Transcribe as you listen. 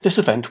This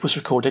event was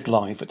recorded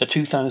live at the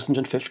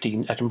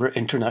 2015 Edinburgh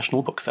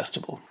International Book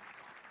Festival.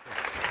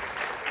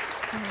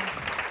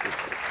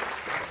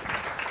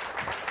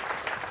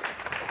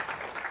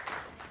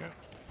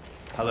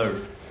 Hello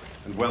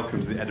and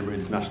welcome to the Edinburgh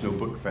International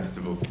Book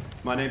Festival.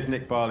 My name's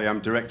Nick Barley, I'm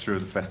director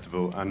of the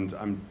festival, and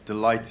I'm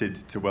delighted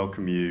to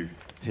welcome you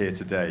here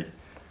today.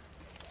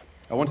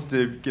 I wanted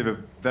to give a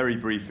very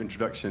brief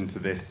introduction to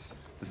this,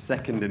 the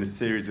second in a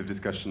series of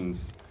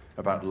discussions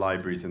about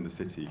libraries in the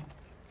city.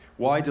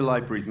 Why do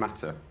libraries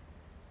matter?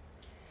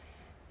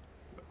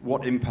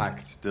 What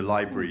impact do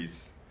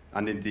libraries,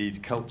 and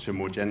indeed culture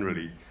more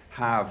generally,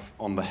 have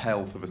on the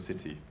health of a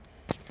city?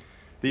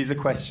 These are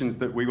questions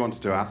that we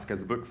wanted to ask as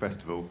the book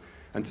festival,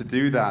 and to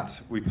do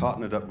that we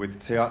partnered up with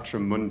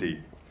Teatrum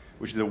Mundi,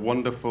 which is a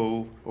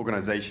wonderful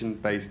organisation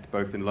based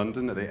both in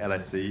London at the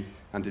LSE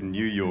and in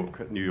New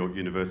York at New York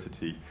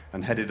University,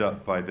 and headed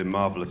up by the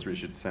marvellous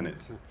Richard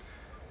Sennett.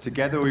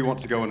 Together we want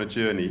to go on a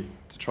journey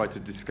to try to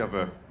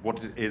discover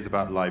what it is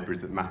about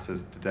libraries that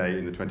matters today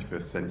in the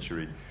 21st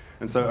century.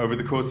 And so over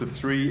the course of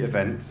 3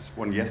 events,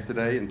 one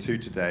yesterday and 2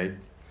 today,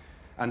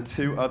 and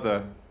 2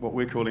 other, what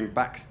we're calling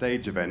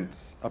backstage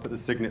events up at the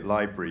Signet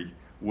Library,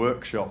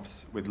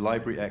 workshops with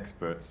library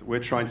experts, we're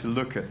trying to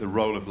look at the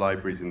role of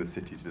libraries in the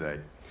city today.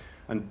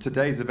 And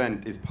today's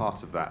event is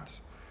part of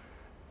that,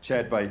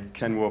 chaired by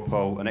Ken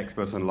Warpole, an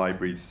expert on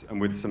libraries,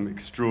 and with some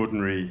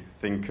extraordinary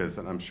thinkers,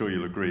 and I'm sure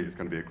you'll agree it's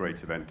going to be a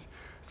great event.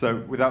 So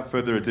without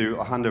further ado,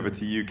 I'll hand over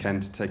to you, Ken,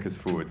 to take us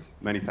forwards.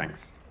 Many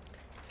thanks.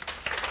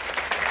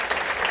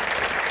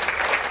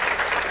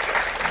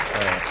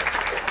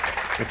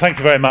 Well, thank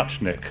you very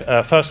much, Nick.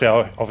 Firstly,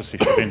 I obviously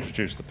should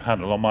introduce the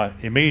panel. On my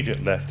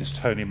immediate left is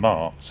Tony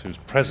Marks, who's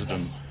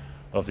president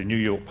of the New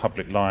York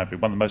Public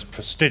Library, one of the most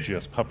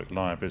prestigious public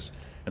libraries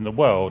in the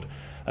world,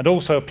 and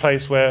also a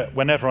place where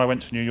whenever I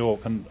went to New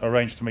York and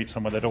arranged to meet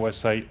someone, they'd always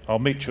say, I'll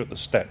meet you at the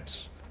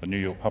steps of the New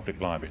York Public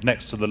Library,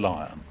 next to the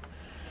Lion.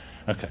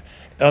 Okay.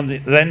 On the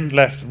then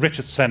left,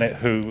 Richard Sennett,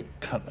 who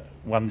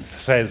one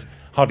says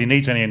hardly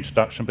needs any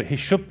introduction, but he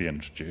should be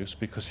introduced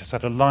because he's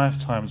had a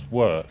lifetime's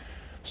work,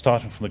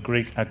 starting from the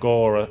Greek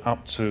agora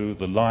up to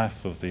the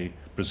life of the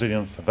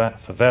Brazilian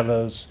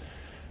favelas,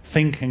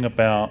 thinking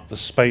about the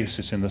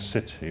spaces in the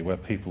city where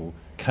people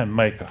can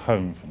make a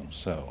home for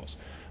themselves.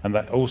 And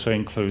that also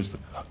includes the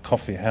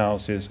coffee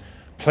houses,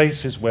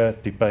 places where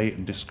debate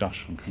and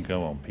discussion can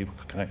go on, people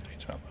can connect to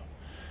each other.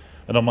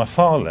 And on my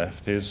far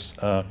left is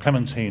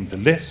Clementine de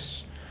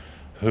Lis,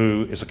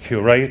 who is a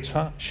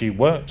curator. She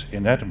worked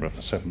in Edinburgh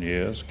for 7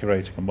 years,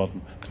 curating a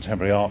modern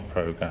contemporary art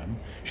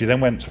programme. She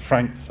then went to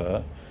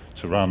Frankfurt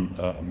to run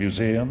a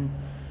museum,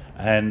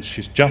 and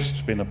she's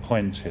just been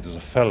appointed as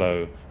a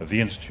fellow of the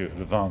Institute of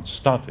Advanced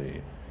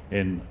Study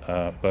in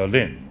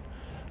Berlin,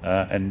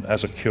 and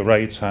as a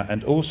curator,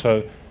 and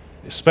also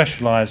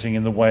specialising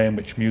in the way in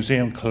which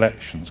museum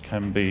collections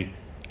can be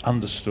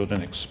understood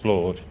and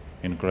explored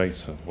in a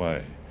greater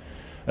way.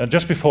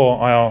 Just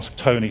before I ask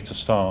Tony to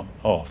start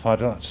off,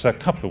 I'd like to say a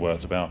couple of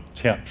words about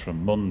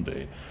Teatrum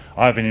Mundi.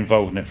 I've been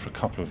involved in it for a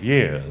couple of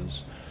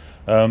years.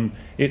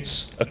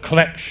 It's a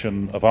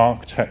collection of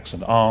architects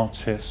and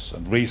artists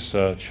and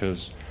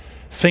researchers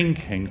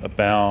thinking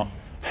about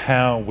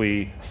how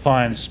we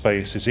find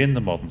spaces in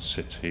the modern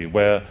city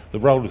where the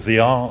role of the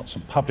arts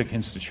and public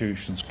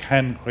institutions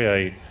can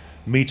create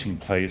meeting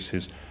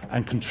places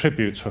and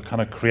contribute to a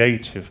kind of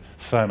creative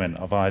ferment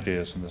of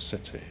ideas in the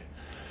city.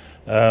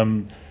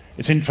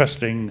 It's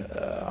interesting,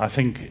 I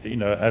think,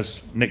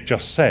 as Nick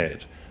just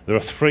said, there are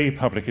 3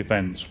 public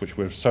events which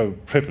we're so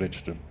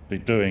privileged to be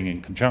doing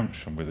in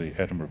conjunction with the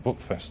Edinburgh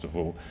Book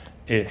Festival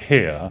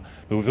here,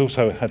 but we've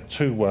also had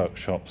 2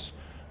 workshops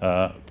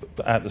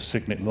at the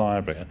Signet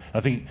Library.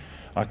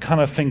 I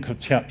kind of think of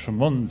Teatrum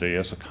Mundi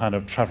as a kind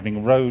of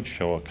travelling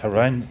roadshow, a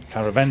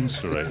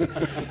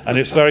caravanserai, and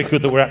it's very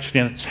good that we're actually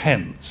in a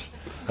tent,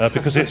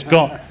 because it's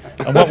got,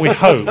 and what we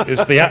hope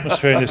is the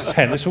atmosphere in this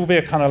tent, this will be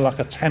a kind of like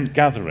a tent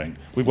gathering.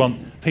 We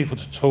want people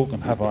to talk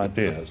and have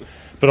ideas.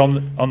 But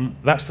on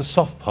that's the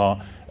soft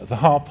part. The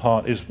hard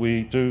part is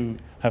we do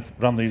have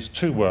run these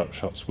 2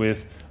 workshops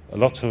with a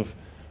lot of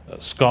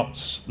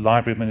Scots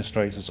library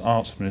administrators,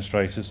 arts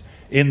administrators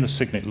in the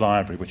Signet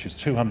Library, which is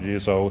 200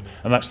 years old,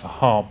 and that's the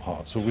hard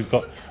part. So we've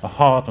got a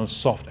hard and a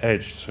soft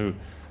edge to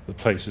the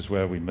places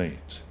where we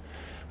meet.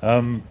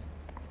 I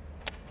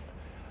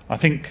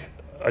think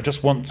I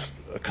just want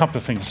a couple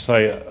of things to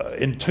say.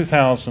 In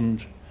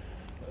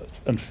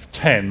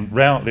 2010,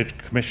 Routledge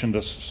commissioned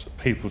us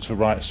people to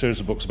write a series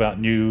of books about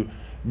new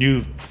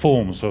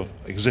forms of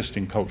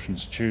existing cultural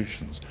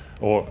institutions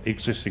or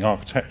existing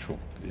architectural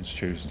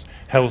institutions,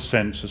 health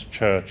centres,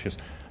 churches,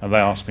 and they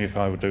asked me if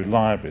I would do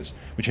libraries,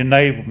 which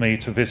enabled me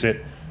to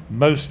visit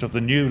most of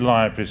the new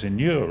libraries in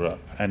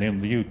Europe and in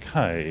the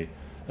UK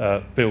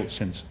built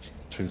since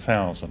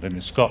 2000. And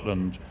in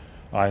Scotland,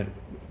 I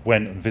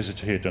went and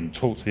visited and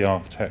talked to the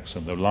architects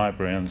and the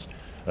librarians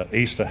at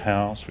Easter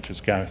House, which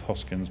is Gareth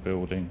Hoskins'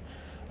 building,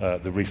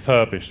 the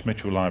refurbished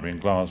Mitchell Library in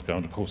Glasgow,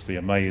 and of course the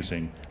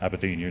amazing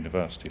Aberdeen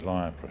University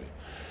Library.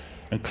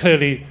 And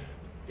clearly,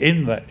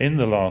 in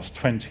the last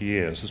 20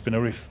 years, there's been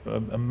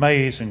an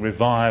amazing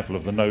revival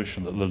of the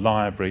notion that the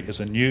library is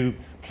a new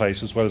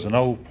place as well as an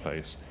old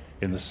place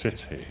in the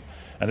city.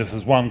 And if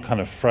there's one kind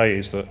of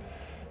phrase that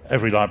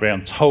every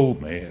librarian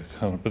told me,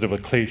 kind of a bit of a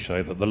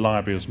cliche, that the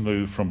library has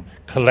moved from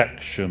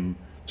collection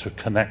to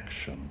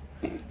connection.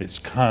 It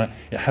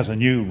has a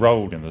new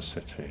role in the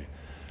city.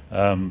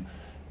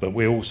 But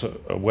we're also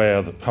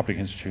aware that public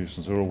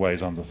institutions are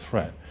always under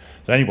threat.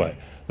 So anyway,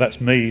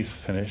 that's me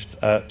finished.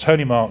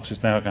 Tony Marks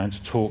is now going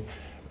to talk,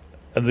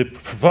 and the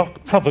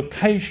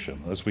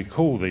provocation, as we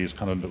call these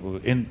kind of little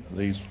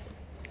these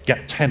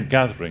tent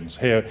gatherings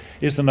here,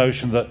 is the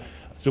notion that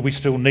do we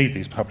still need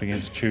these public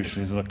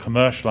institutions in a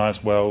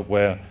commercialised world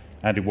where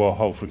Andy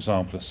Warhol, for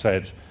example, has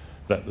said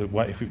that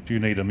do you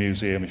need a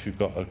museum if you've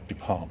got a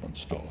department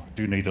store?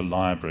 Do you need a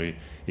library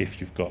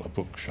if you've got a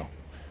bookshop?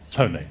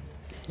 Tony.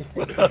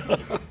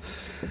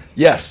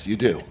 Yes, you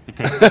do.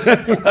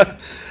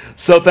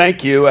 So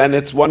thank you, and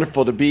it's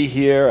wonderful to be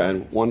here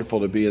and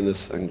wonderful to be in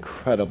this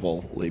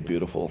incredibly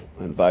beautiful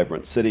and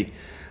vibrant city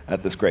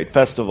at this great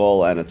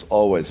festival, and it's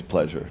always a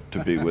pleasure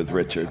to be with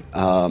Richard.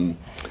 I'm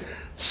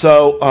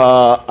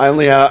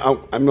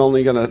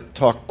only going to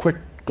talk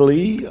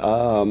quickly,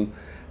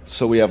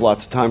 so we have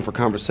lots of time for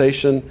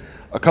conversation.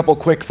 A couple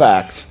quick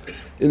facts.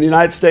 In the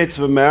United States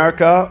of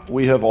America,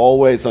 we have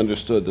always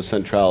understood the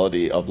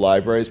centrality of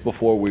libraries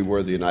before we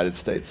were the United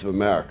States of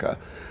America.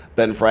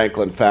 Ben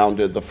Franklin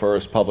founded the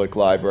first public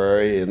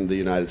library in the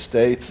United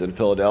States in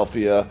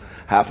Philadelphia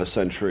half a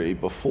century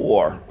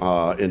before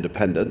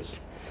independence.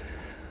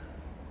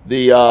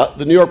 The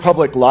New York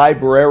Public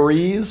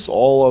Libraries,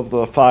 all of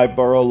the 5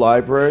 borough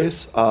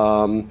libraries,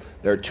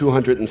 there are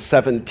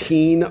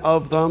 217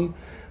 of them.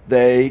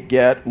 They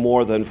get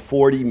more than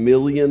 40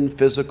 million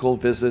physical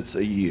visits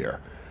a year,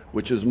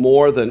 which is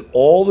more than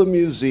all the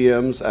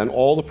museums and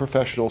all the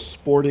professional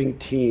sporting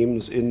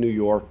teams in New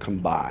York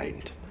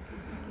combined.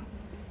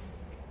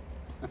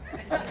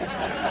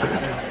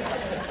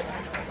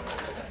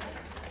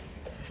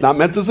 It's not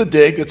meant as a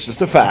dig, it's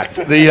just a fact.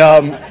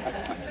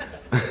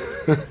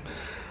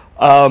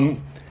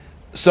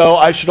 So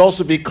I should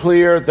also be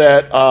clear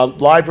that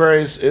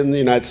libraries in the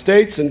United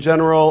States in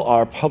general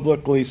are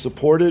publicly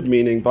supported,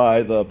 meaning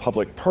by the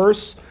public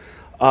purse.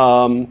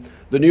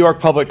 The New York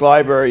Public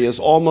Library is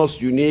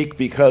almost unique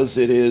because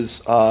it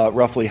is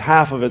roughly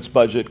half of its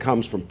budget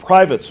comes from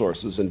private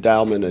sources,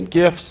 endowment and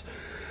gifts,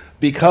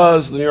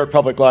 because the New York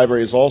Public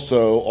Library is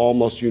also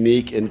almost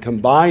unique in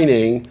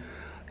combining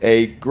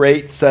a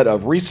great set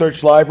of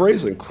research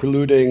libraries,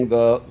 including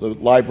the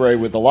library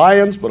with the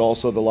Lions, but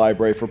also the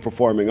Library for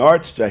Performing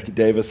Arts. Jackie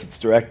Davis, its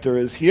director,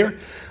 is here,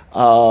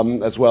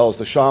 as well as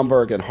the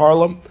Schomburg in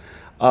Harlem.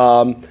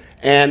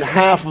 And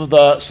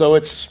so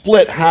it's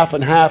split half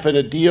and half in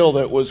a deal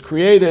that was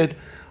created,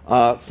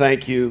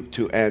 thank you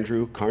to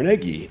Andrew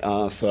Carnegie.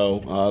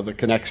 So the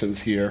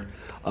connections here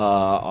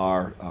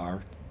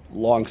are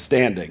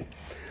long-standing.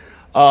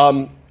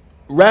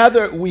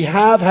 Rather, we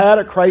have had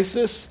a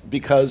crisis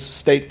because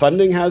state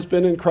funding has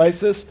been in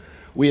crisis.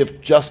 We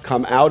have just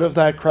come out of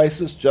that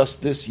crisis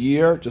just this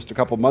year, just a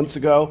couple months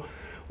ago.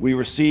 We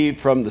received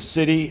from the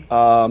city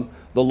the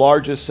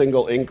largest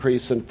single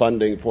increase in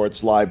funding for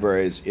its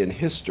libraries in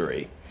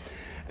history.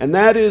 And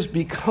that is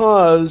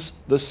because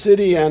the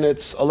city and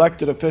its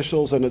elected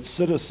officials and its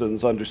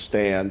citizens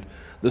understand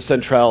the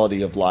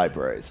centrality of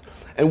libraries.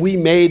 And we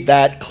made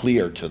that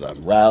clear to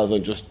them rather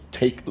than just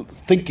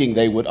thinking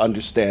they would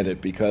understand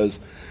it, because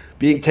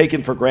being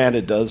taken for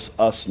granted does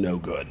us no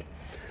good.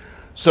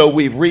 So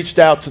we've reached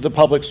out to the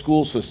public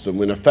school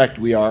system. In effect,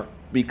 we are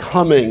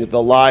becoming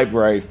the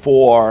library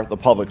for the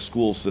public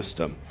school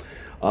system,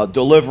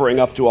 delivering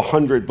up to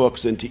 100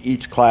 books into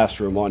each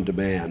classroom on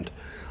demand.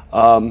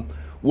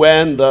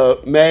 When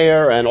the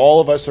mayor and all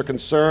of us are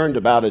concerned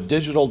about a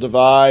digital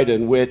divide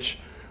in which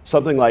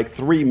something like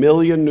 3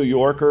 million New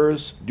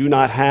Yorkers do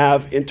not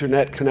have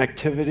internet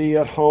connectivity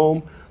at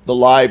home, the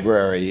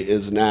library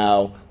is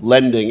now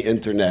lending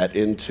internet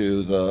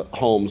into the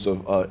homes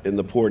in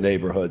the poor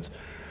neighborhoods.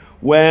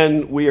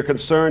 When we are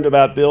concerned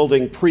about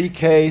building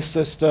pre-K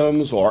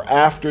systems or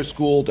after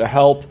school to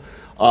help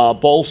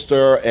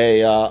bolster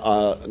a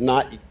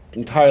not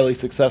entirely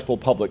successful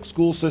public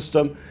school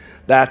system,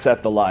 that's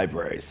at the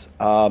libraries.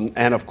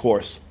 And of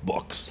course,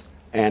 books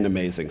and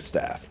amazing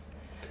staff.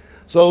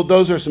 So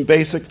those are some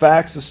basic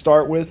facts to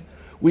start with.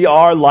 We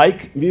are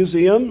like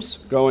museums,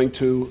 going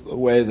to the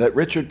way that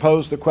Richard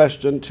posed the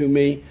question to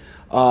me,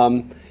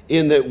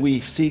 in that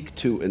we seek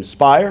to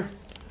inspire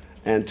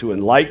and to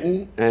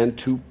enlighten and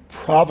to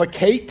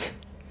provocate.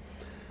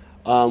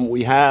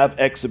 We have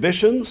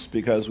exhibitions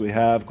because we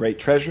have great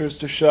treasures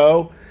to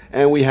show,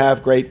 and we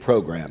have great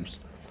programs.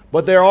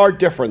 But there are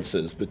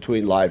differences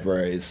between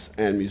libraries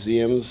and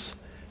museums,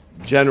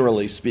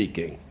 generally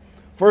speaking.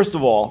 First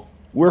of all,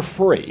 we're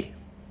free.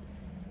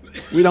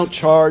 We don't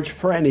charge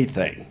for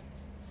anything.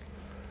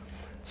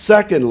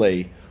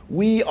 Secondly,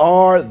 we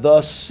are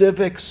the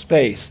civic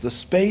space, the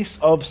space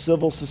of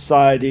civil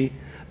society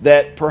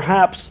that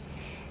perhaps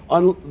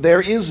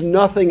there is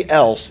nothing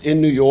else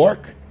in New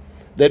York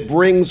that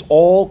brings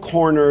all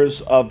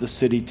corners of the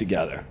city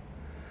together,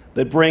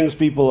 that brings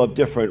people of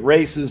different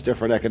races,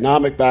 different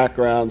economic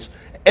backgrounds.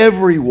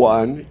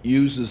 Everyone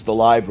uses the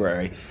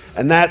library,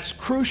 and that's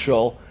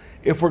crucial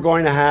if we're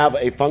going to have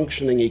a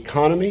functioning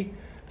economy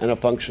and a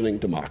functioning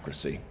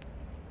democracy.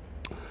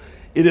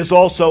 It is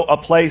also a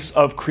place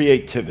of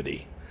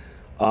creativity,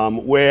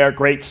 where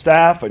great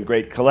staff and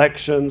great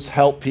collections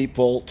help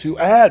people to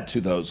add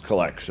to those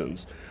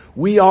collections.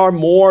 We are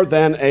more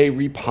than a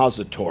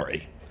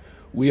repository.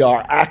 We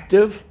are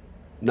active,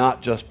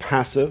 not just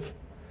passive.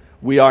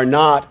 We are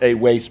not a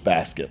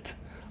wastebasket.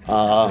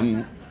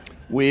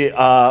 We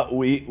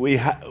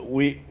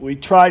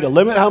try to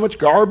limit how much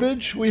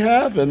garbage we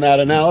have in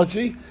that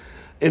analogy.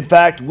 In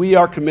fact, we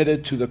are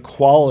committed to the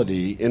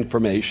quality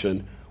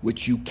information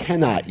which you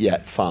cannot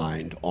yet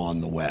find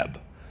on the web.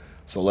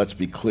 So let's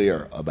be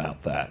clear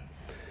about that.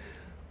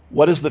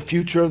 What does the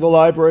future of the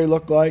library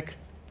look like?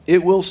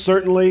 It will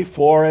certainly,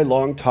 for a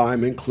long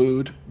time,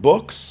 include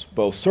books,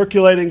 both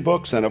circulating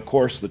books and, of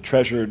course, the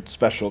treasured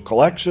special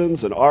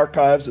collections and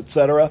archives,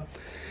 etc.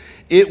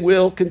 It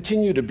will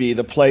continue to be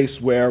the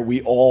place where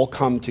we all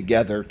come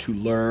together to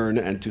learn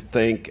and to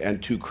think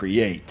and to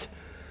create.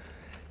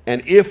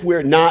 And if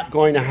we're not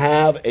going to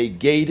have a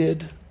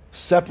gated,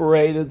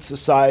 separated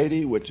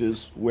society, which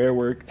is where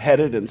we're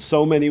headed in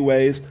so many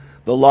ways,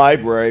 the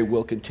library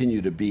will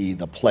continue to be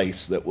the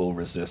place that will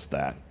resist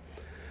that.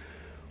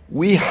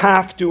 We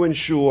have to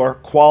ensure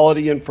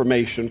quality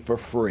information for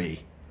free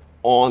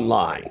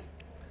online.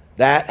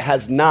 That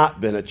has not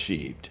been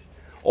achieved.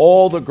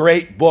 All the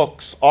great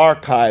books,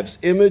 archives,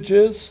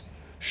 images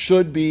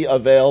should be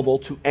available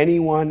to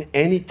anyone,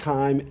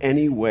 anytime,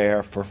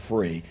 anywhere for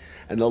free.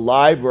 And the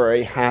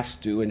library has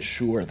to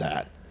ensure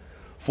that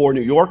for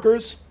New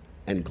Yorkers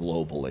and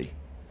globally.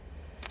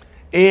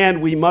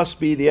 And we must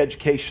be the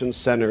education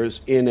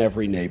centers in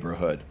every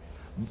neighborhood.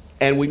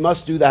 And we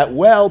must do that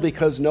well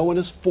because no one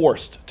is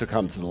forced to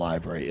come to the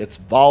library. It's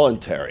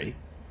voluntary.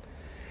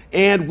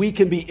 And we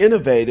can be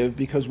innovative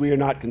because we are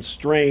not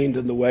constrained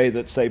in the way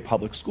that, say,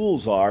 public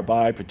schools are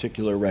by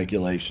particular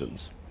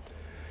regulations.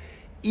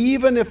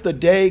 Even if the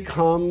day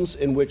comes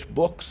in which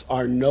books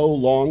are no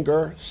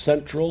longer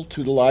central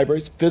to the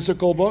libraries,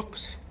 physical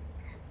books,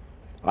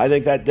 I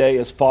think that day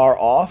is far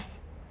off.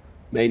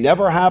 May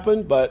never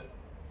happen, but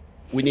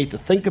we need to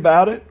think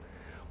about it.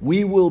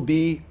 We will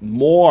be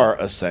more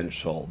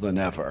essential than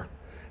ever.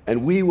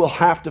 And we will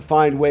have to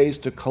find ways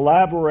to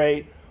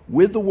collaborate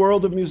with the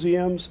world of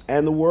museums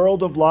and the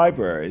world of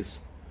libraries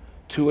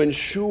to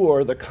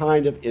ensure the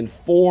kind of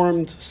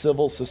informed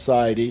civil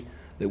society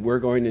that we're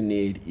going to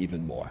need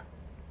even more.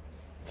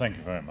 Thank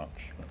you very much.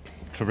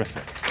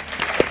 Terrific.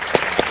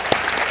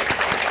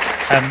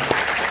 And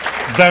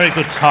very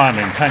good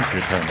timing. Thank you,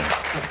 Tony.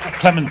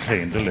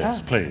 Clementine de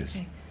Lis, please.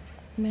 Okay.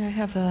 May I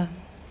have a...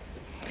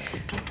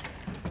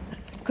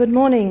 Good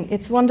morning.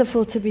 It's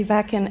wonderful to be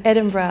back in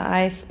Edinburgh.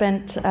 I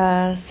spent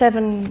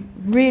 7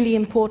 really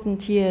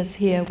important years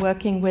here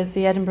working with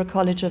the Edinburgh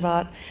College of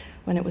Art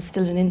when it was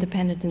still an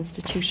independent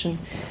institution,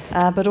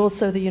 but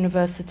also the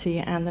university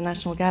and the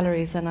National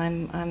Galleries, and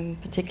I'm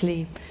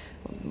particularly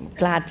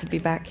glad to be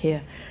back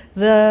here.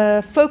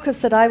 The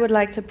focus that I would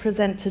like to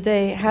present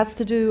today has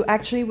to do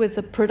actually with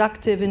the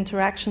productive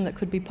interaction that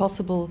could be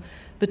possible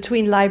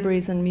between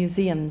libraries and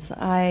museums.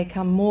 I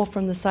come more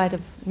from the side of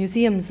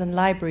museums and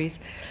libraries.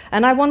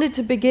 And I wanted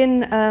to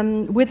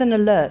begin with an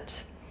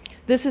alert.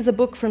 This is a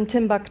book from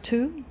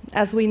Timbuktu.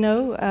 As we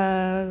know,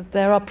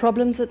 there are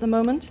problems at the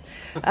moment.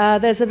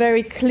 There's a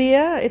very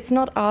clear, it's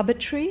not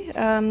arbitrary,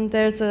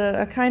 there's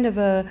a kind of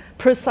a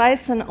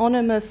precise and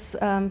ominous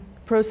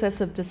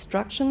process of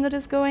destruction that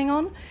is going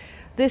on.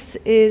 This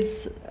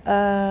is,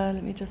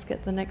 let me just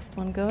get the next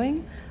one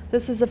going.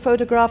 This is a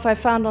photograph I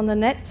found on the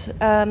net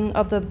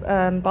of the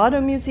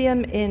Bardo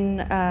Museum in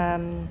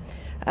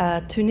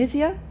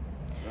Tunisia.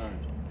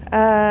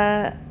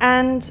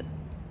 And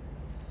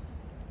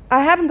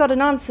I haven't got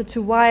an answer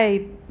to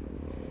why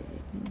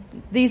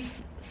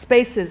these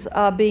spaces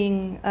are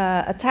being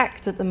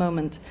attacked at the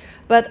moment.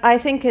 But I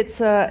think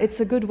it's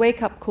a good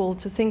wake-up call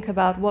to think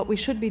about what we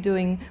should be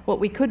doing, what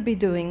we could be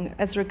doing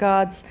as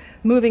regards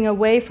moving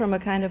away from a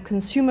kind of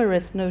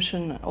consumerist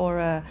notion or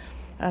a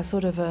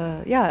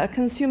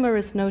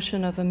consumerist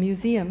notion of a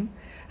museum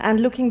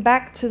and looking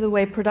back to the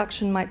way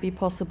production might be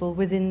possible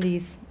within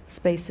these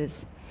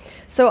spaces.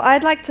 So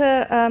I'd like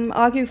to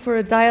argue for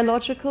a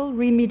dialogical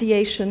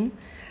remediation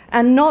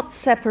and not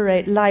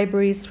separate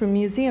libraries from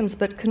museums,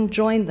 but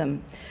conjoin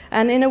them.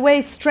 And in a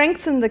way,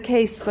 strengthen the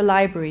case for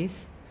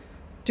libraries.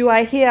 Do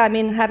I hear, I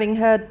mean, having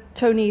heard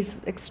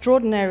Tony's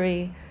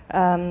extraordinary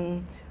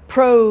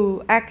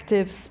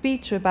proactive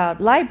speech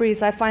about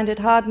libraries, I find it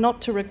hard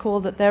not to recall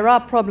that there are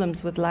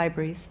problems with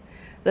libraries,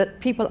 that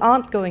people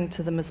aren't going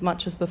to them as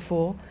much as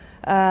before,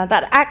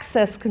 that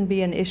access can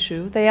be an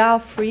issue. They are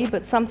free,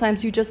 but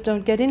sometimes you just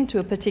don't get into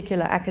a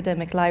particular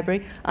academic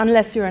library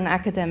unless you're an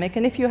academic.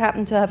 And if you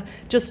happen to have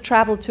just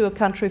traveled to a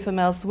country from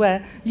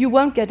elsewhere, you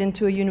won't get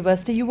into a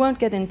university, you won't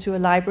get into a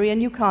library,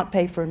 and you can't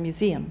pay for a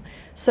museum.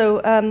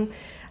 So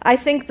I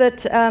think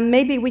that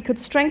maybe we could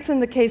strengthen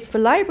the case for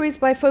libraries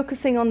by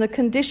focusing on the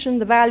condition,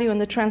 the value,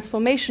 and the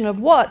transformation of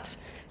what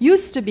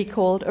used to be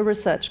called a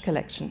research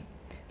collection.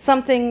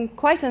 Something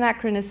quite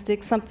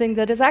anachronistic, something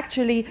that is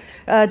actually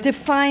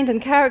defined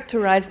and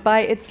characterized by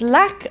its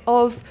lack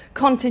of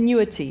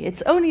continuity.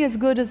 It's only as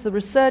good as the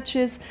research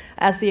is,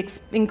 as the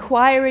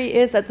inquiry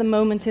is at the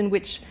moment in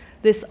which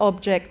this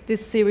object,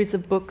 this series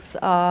of books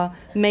are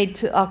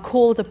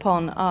called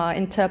upon, are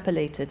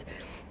interpolated.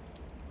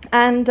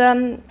 And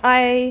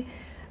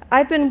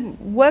I've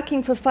been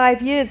working for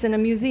 5 years in a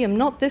museum,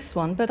 not this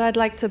one, but I'd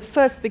like to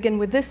first begin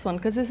with this one,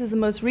 because this is the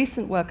most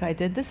recent work I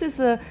did. This is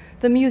the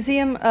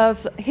Museum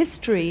of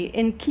History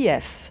in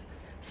Kiev.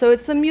 So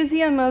it's a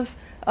museum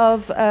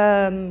of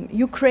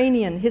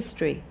Ukrainian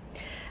history.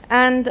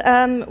 And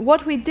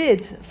what we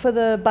did for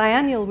the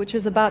biennial, which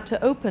is about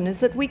to open, is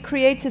that we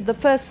created the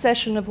first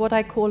session of what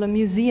I call a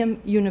museum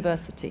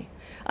university.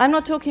 I'm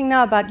not talking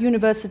now about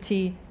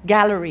university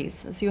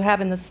galleries, as you have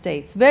in the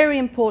States, very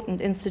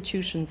important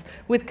institutions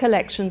with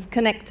collections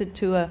connected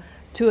to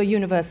a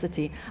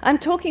university. I'm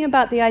talking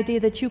about the idea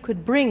that you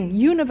could bring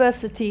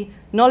university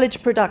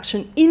knowledge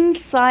production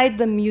inside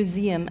the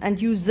museum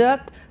and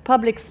usurp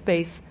public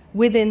space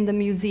within the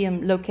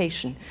museum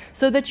location,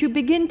 so that you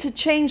begin to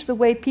change the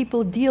way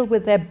people deal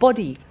with their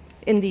body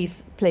in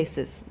these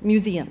places,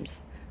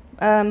 museums.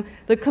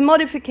 The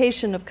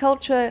commodification of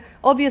culture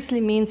obviously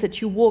means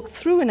that you walk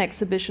through an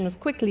exhibition as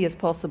quickly as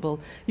possible.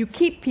 You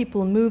keep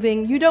people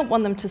moving. You don't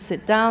want them to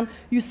sit down.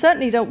 You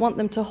certainly don't want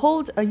them to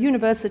hold a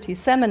university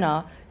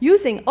seminar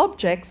using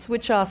objects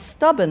which are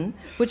stubborn,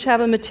 which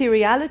have a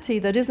materiality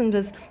that isn't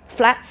as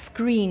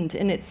flat-screened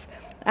in its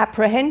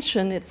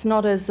apprehension. It's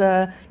not as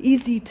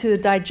easy to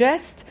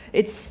digest.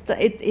 It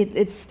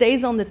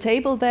stays on the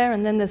table there,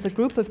 and then there's a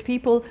group of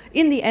people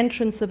in the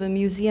entrance of a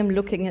museum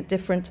looking at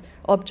different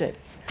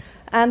objects.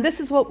 And this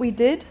is what we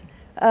did.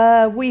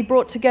 We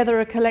brought together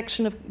a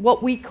collection of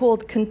what we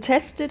called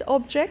contested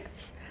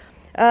objects,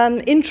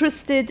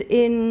 interested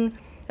in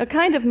a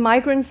kind of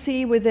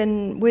migrancy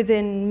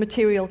within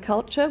material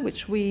culture,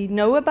 which we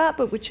know about,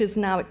 but which is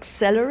now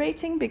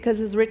accelerating, because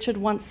as Richard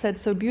once said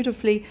so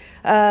beautifully,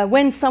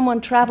 when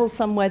someone travels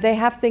somewhere, they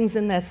have things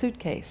in their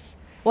suitcase.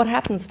 What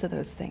happens to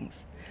those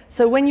things?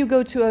 So when you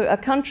go to a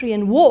country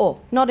in war,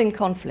 not in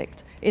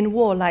conflict, in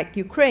war like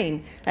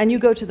Ukraine, and you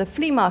go to the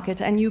flea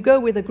market and you go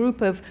with a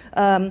group of,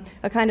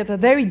 a kind of a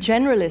very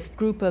generalist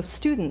group of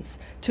students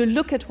to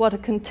look at what a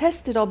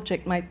contested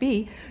object might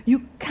be,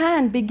 you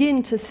can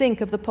begin to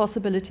think of the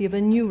possibility of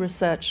a new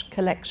research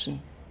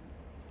collection.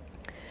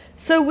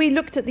 So we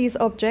looked at these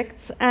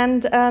objects,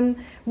 and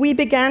we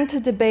began to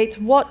debate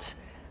what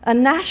a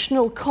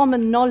national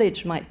common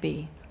knowledge might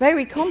be.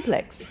 Very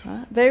complex,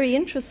 very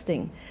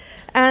interesting.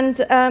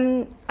 And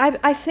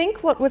I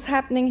think what was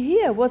happening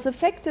here was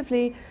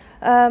effectively,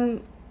 here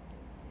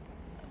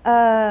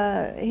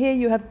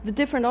you have the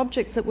different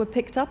objects that were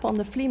picked up on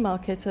the flea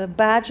market, a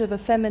badge of a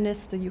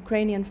feminist, a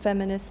Ukrainian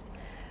feminist,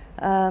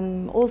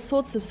 all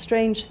sorts of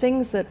strange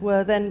things that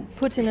were then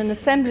put in an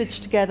assemblage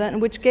together,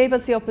 and which gave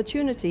us the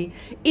opportunity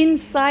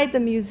inside the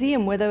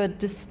museum, where there were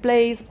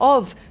displays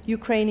of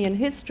Ukrainian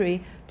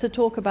history, to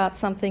talk about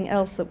something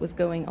else that was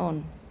going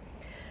on.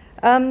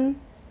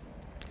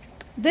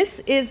 This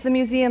is the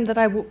museum that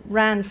I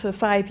ran for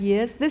 5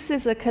 years. This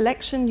is a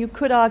collection. You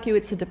could argue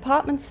it's a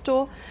department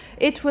store.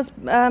 It was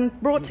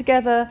brought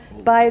together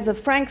by the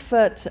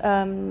Frankfurt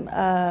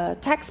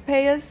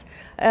taxpayers,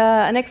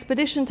 an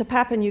expedition to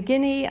Papua New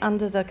Guinea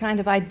under the kind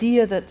of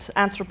idea that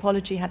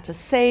anthropology had to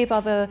save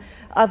other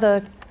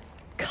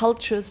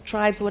cultures,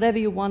 tribes, whatever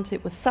you want.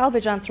 It was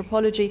salvage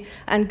anthropology,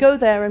 and go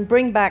there and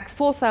bring back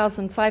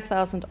 4,000,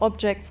 5,000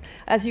 objects,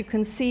 as you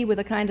can see, with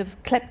a kind of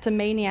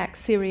kleptomaniac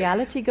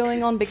seriality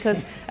going on,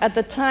 because at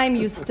the time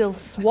you still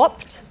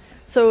swapped.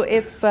 So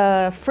if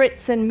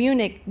Fritz in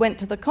Munich went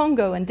to the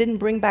Congo and didn't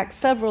bring back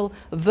several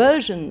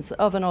versions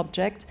of an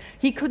object,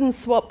 he couldn't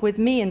swap with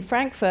me in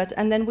Frankfurt,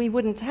 and then we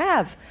wouldn't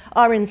have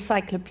our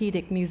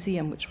encyclopedic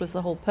museum, which was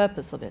the whole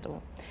purpose of it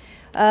all.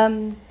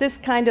 This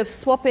kind of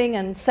swapping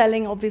and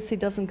selling obviously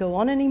doesn't go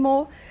on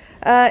anymore.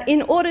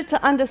 In order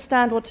to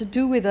understand what to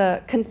do with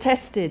a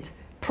contested,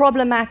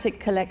 problematic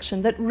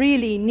collection that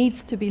really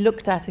needs to be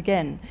looked at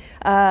again,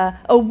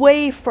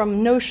 away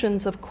from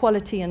notions of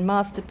quality and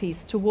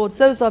masterpiece towards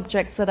those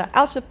objects that are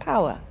out of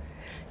power,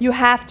 you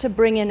have to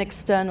bring in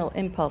external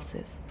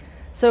impulses.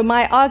 So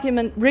my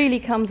argument really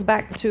comes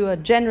back to a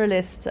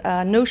generalist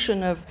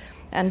notion of,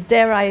 and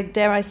dare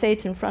I say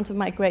it in front of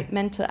my great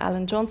mentor,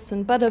 Alan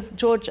Johnston, but of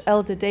George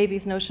Elder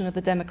Davies' notion of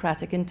the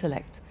democratic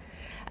intellect.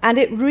 And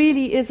it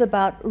really is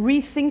about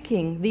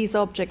rethinking these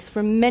objects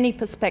from many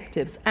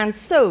perspectives. And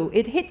so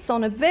it hits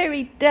on a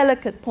very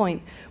delicate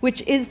point,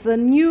 which is the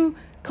new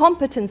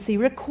competency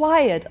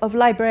required of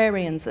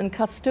librarians and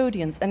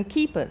custodians and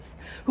keepers,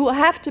 who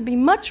have to be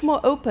much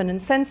more open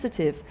and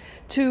sensitive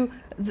to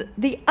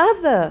the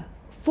other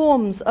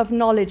forms of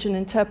knowledge and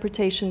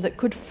interpretation that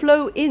could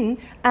flow in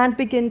and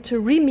begin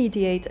to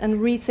remediate and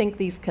rethink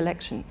these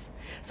collections.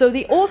 So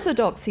the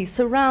orthodoxy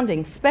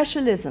surrounding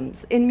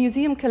specialisms in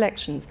museum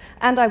collections,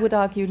 and I would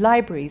argue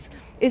libraries,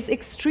 is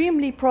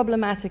extremely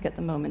problematic at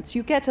the moment.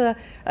 You get a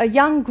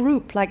young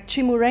group like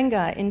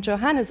Chimurenga in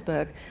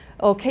Johannesburg,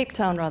 or Cape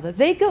Town rather,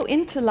 they go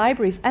into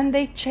libraries and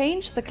they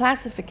change the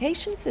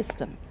classification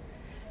system.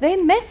 They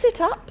mess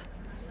it up.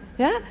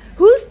 Yeah?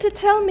 Who's to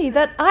tell me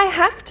that I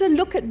have to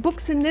look at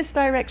books in this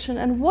direction,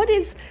 and what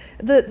is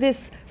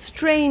this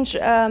strange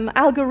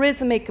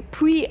algorithmic,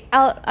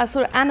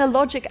 sort of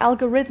analogic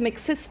algorithmic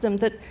system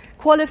that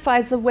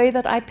qualifies the way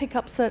that I pick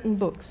up certain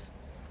books?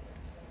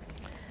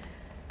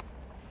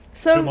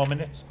 So, 2 more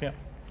minutes, yeah.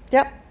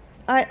 Yep.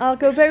 I'll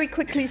go very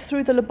quickly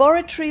through the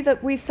laboratory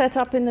that we set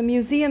up in the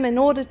museum in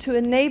order to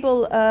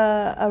enable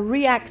a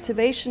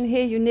reactivation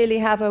here. You nearly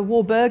have a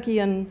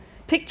Warburgian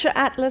picture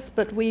atlas,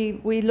 but we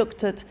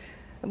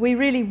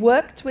really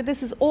worked with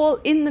this. Is all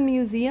in the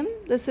museum.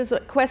 This is a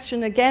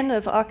question again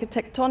of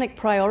architectonic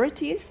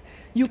priorities.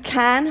 You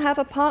can have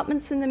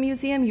apartments in the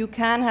museum, you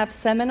can have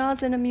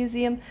seminars in a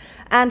museum,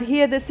 and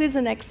here this is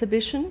an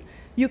exhibition.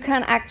 You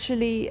can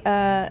actually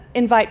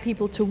invite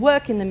people to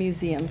work in the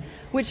museum,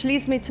 which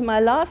leads me to my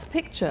last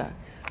picture,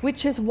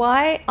 which is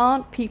why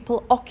aren't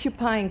people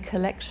occupying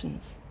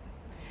collections?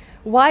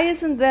 Why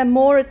isn't there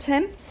more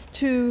attempts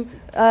to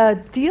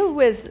deal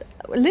with,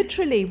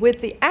 literally, with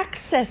the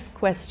access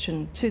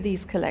question to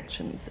these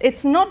collections?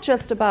 It's not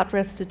just about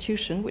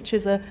restitution, which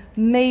is a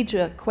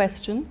major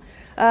question,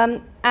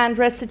 and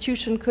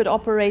restitution could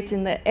operate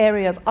in the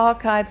area of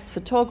archives,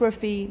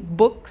 photography,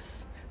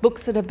 books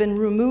that have been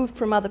removed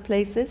from other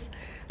places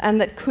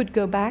and that could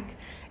go back.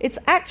 It's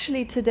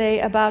actually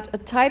today about a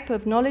type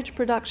of knowledge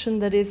production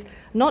that is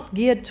not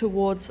geared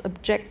towards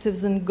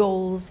objectives and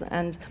goals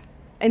and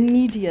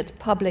immediate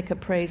public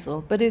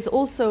appraisal, but is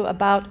also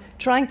about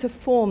trying to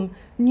form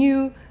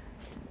new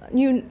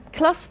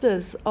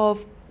clusters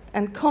of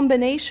and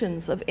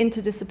combinations of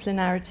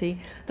interdisciplinarity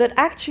that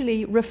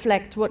actually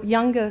reflect what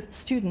younger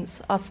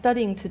students are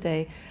studying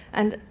today.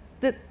 And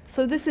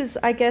so this is,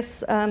 I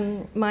guess,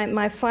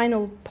 my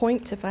final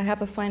point, if I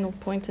have a final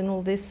point in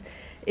all this,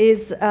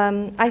 is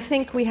I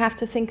think we have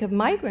to think of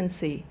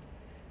migrancy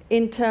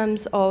in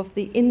terms of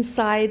the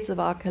insides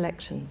of our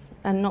collections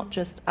and not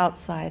just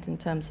outside in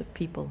terms of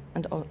people.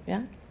 And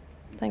yeah,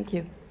 thank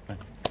you.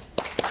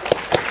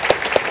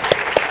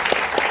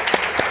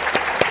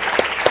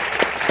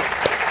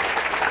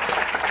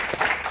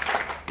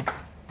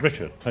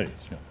 Richard, please.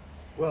 Yeah.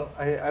 Well,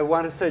 I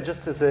want to say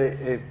just as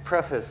a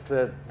preface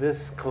that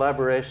this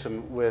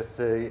collaboration with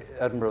the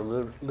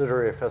Edinburgh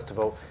Literary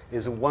Festival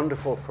is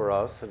wonderful for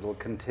us. It will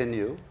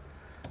continue.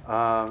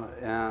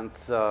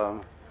 It's a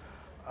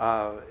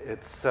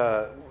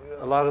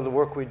lot of the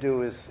work we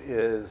do is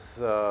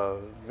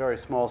very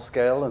small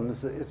scale, and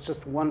it's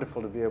just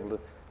wonderful to be able to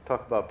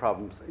talk about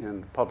problems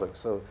in public.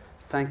 So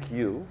thank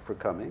you for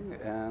coming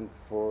and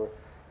for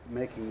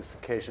making this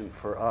occasion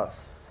for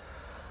us.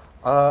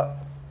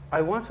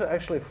 I want to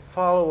actually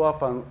follow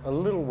up on a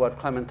little what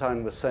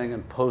Clementine was saying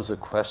and pose a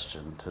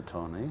question to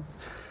Tony.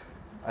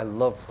 I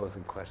love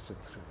posing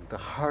questions. The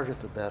harder,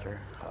 the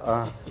better.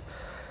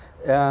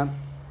 And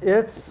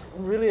it's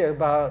really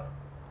about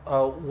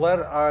what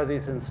are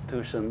these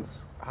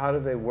institutions, how do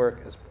they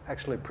work as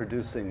actually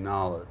producing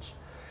knowledge?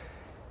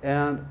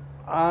 And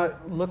I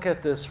look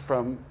at this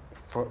from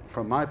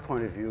my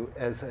point of view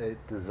as a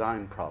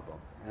design problem.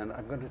 And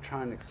I'm going to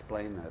try and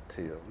explain that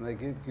to you. And I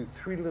give you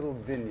 3 little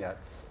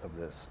vignettes of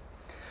this.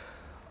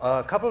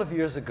 A couple of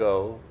years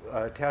ago,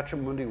 Teatro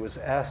Mundi was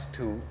asked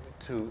to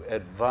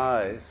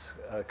advise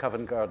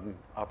Covent Garden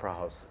Opera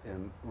House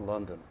in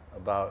London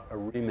about a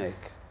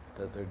remake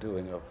that they're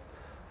doing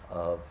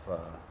of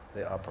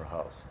the Opera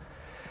House.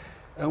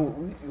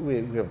 And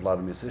we have a lot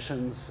of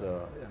musicians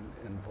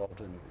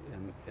involved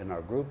in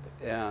our group,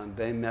 and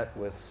they met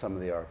with some of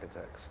the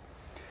architects.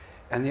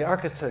 And the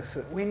architects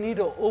said, we need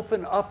to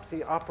open up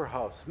the Opera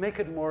House, make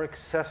it more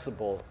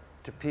accessible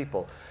to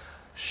people.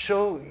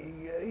 Show,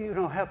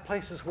 have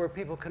places where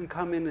people can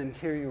come in and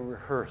hear you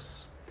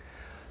rehearse.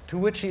 To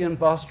which Ian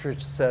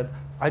Bostridge said,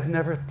 I'd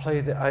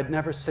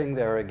never sing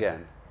there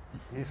again.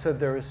 He said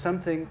there is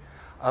something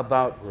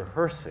about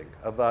rehearsing,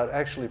 about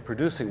actually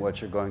producing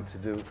what you're going to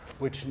do,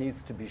 which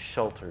needs to be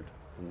sheltered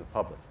from the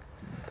public.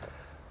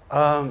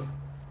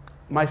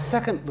 My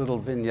second little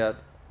vignette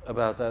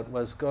about that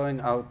was going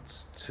out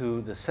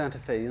to the Santa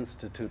Fe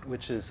Institute,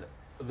 which is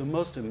the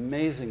most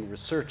amazing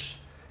research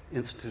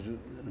institute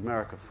in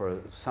America for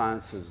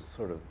sciences,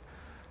 sort of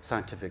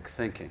scientific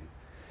thinking.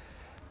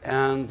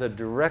 And the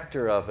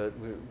director of it,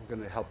 we're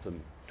going to help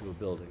them do a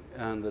building,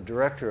 and the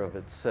director of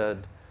it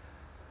said,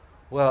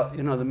 well,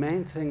 the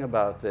main thing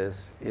about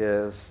this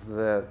is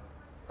that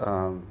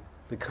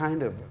the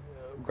kind of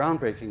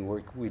groundbreaking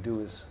work we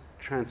do is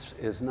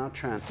not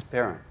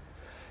transparent.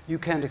 You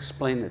can't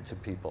explain it to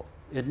people.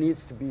 It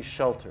needs to be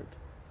sheltered.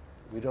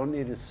 We don't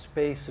need a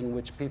space in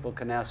which people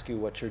can ask you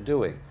what you're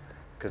doing,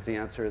 because the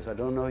answer is, I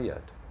don't know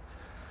yet.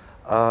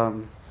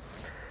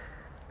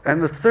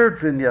 And the third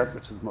vignette,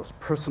 which is most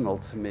personal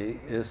to me,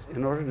 is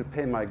in order to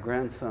pay my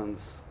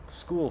grandson's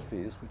school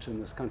fees, which in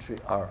this country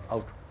are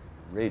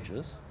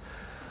outrageous,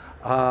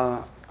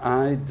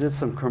 I did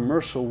some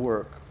commercial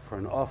work for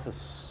an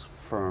office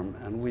firm,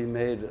 and we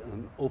made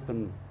an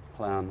open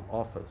plan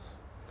office.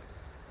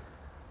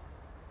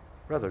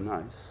 Rather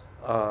nice,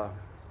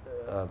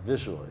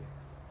 visually.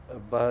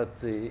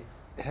 But the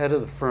head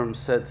of the firm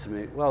said to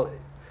me, well,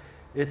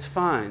 it's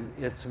fine,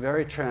 it's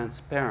very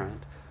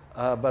transparent,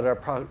 but our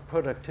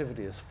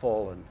productivity has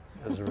fallen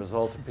as a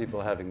result of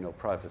people having no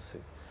privacy.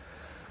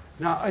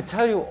 Now, I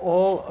tell you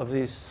all of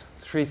these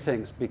three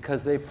things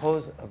because they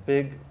pose a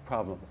big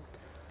problem.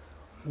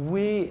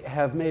 We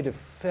have made a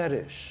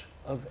fetish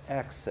of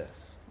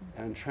access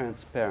and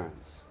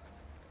transparency.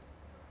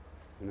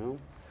 You know?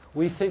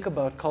 We think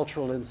about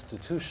cultural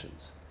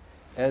institutions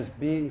as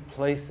being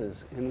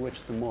places in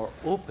which the more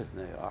open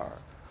they are,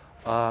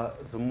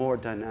 the more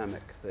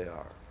dynamic they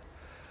are.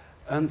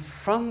 And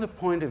from the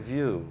point of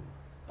view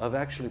of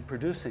actually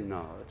producing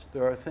knowledge,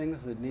 there are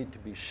things that need to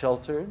be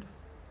sheltered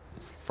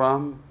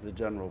from the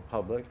general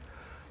public.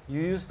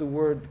 You use the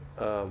word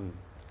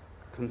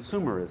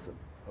consumerism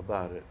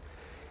about it.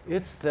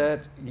 It's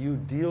that you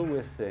deal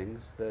with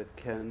things that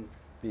can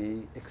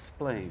be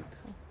explained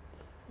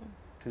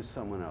to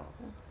someone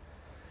else.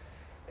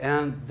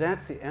 And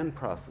that's the end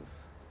process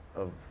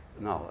of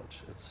knowledge.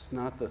 It's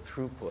not the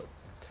throughput.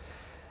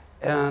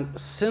 And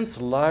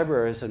since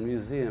libraries and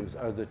museums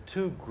are the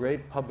two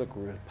great public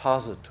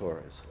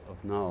repositories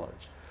of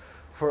knowledge,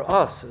 for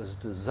us as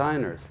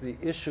designers, the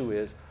issue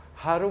is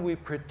how do we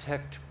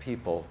protect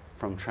people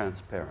from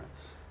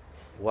transparency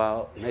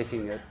while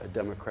making it a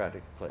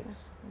democratic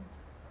place?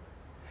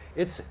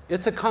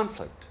 It's a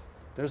conflict.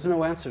 There's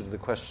no answer to the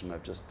question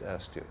I've just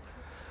asked you.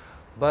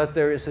 But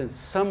there is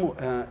some,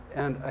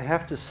 and I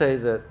have to say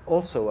that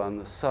also on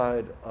the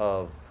side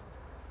of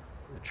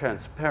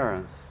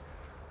transparency,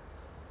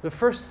 the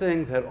first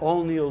thing that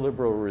all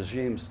neoliberal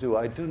regimes do,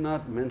 I do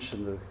not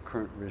mention the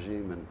current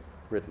regime in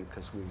Britain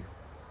because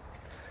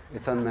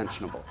it's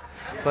unmentionable.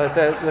 But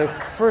the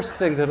first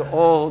thing that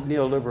all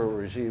neoliberal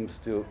regimes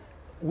do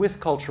with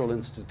cultural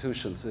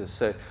institutions is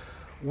say,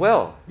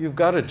 well, you've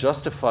got to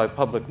justify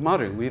public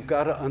money. We've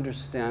got to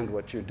understand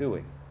what you're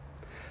doing.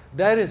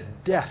 That is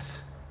death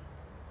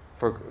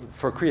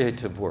for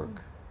creative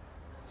work.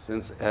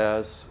 Since,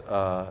 as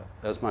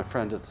my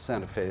friend at the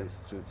Santa Fe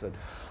Institute said,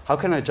 how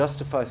can I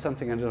justify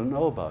something I don't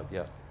know about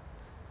yet?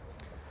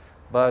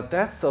 But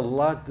that's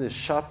the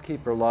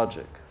shopkeeper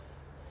logic,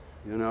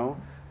 you know,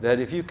 that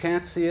if you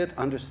can't see it,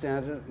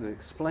 understand it, and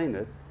explain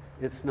it,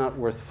 it's not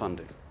worth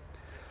funding.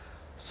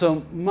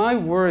 So my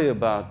worry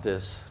about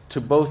this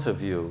to both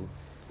of you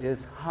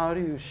is how do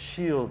you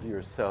shield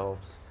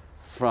yourselves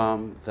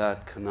from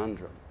that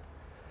conundrum?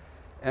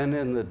 And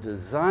in the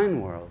design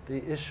world,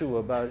 the issue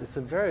about it's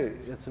a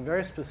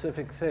very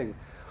specific thing.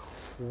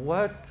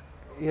 What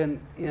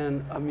in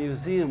a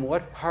museum,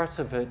 what parts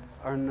of it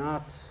are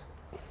not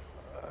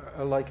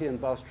like Ian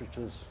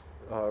Bostrich's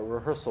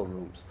rehearsal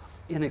rooms,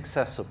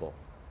 inaccessible?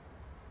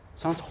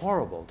 Sounds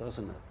horrible,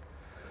 doesn't it?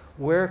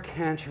 Where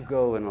can't you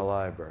go in a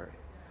library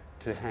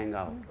to hang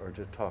out or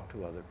to talk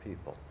to other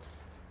people?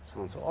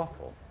 Sounds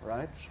awful,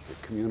 right?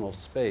 The communal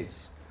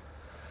space.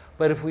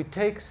 But if we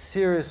take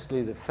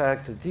seriously the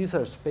fact that these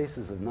are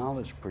spaces of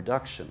knowledge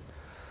production,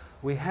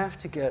 we have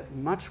to get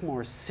much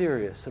more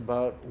serious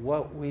about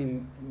what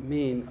we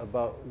mean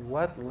about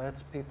what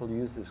lets people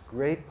use this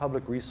great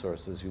public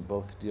resources you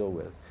both deal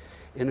with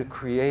in a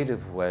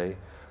creative way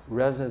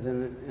rather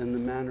than in the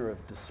manner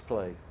of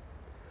display.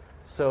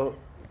 So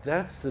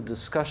that's the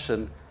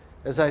discussion.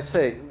 As I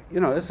say, you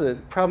know, it's a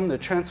problem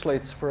that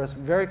translates for us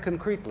very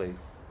concretely.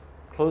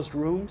 Closed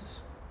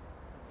rooms,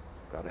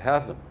 got to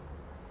have them.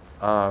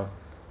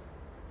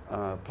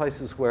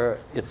 Places where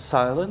it's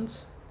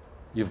silence,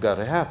 you've got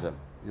to have them,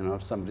 you know,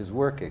 if somebody's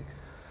working.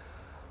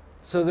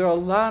 So there are a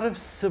lot of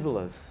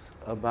sibboleths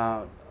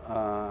about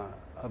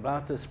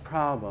this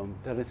problem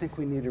that I think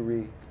we need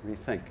to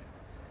rethink.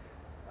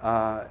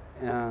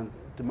 And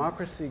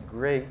democracy,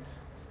 great,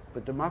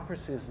 but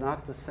democracy is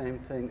not the same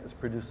thing as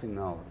producing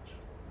knowledge.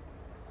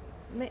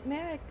 May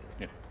I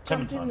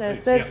jump in there?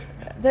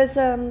 There's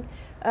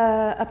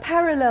a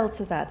parallel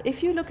to that.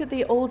 If you look at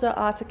the older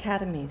art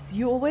academies,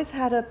 you always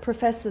had a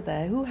professor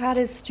there who had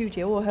his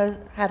studio or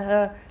had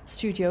her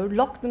studio,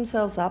 locked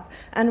themselves up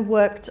and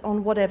worked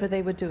on whatever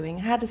they were doing,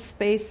 had a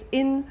space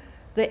in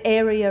the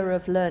area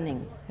of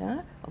learning,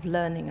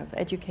 of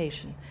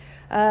education.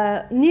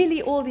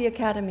 Nearly all the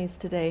academies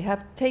today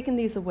have taken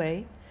these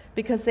away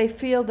because they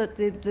feel that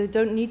they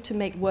don't need to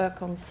make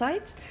work on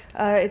site.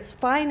 It's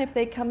fine if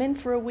they come in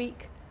for a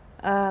week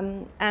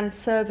and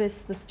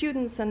service the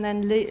students and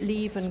then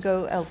leave and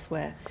go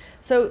elsewhere.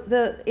 So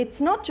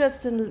it's not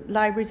just in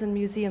libraries and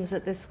museums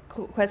that this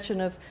question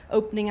of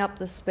opening up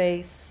the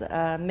space,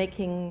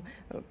 making,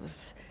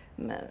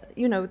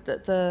 you know,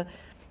 the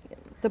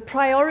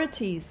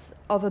priorities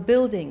of a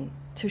building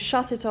to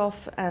shut it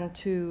off and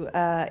to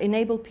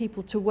enable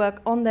people to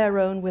work on their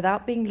own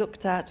without being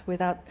looked at,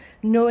 without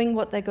knowing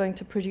what they're going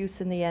to produce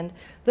in the end.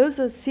 Those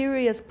are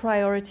serious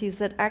priorities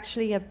that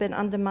actually have been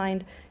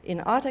undermined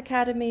in art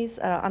academies,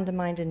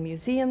 undermined in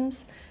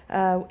museums.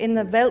 In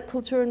the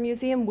Weltkulturen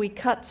Museum, we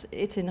cut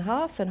it in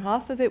half, and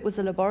half of it was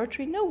a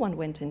laboratory. No one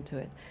went into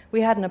it. We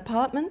had an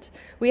apartment.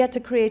 We had to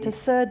create a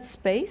third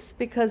space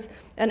because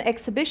an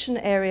exhibition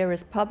area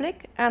is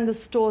public and the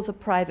stores are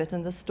private,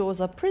 and the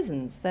stores are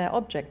prisons. They're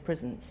object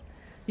prisons.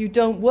 You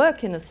don't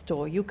work in a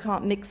store. You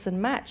can't mix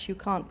and match. You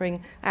can't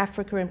bring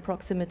Africa in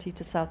proximity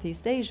to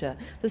Southeast Asia.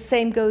 The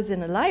same goes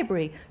in a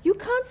library. You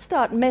can't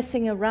start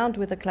messing around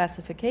with a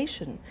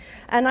classification.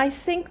 And I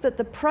think that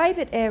the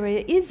private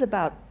area is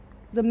about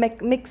the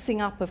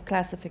mixing up of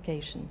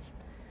classifications.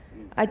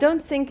 I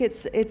don't think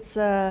it's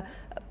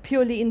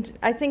purely.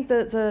 I think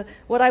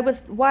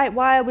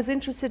why I was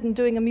interested in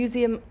doing a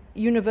museum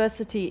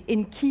university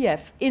in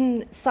Kiev,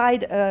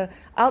 inside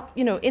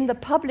in the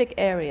public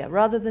area,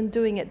 rather than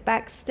doing it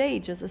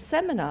backstage as a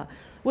seminar,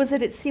 was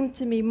that it seemed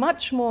to me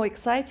much more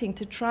exciting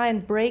to try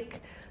and break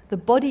the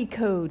body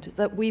code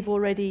that we've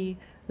already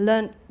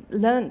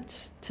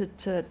learnt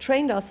to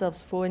train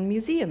ourselves for in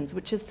museums,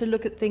 which is to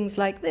look at things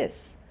like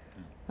this.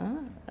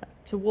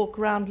 To walk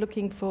around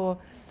looking for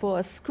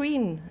a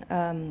screen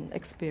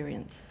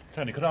experience.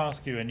 Tony, could I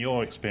ask you, in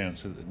your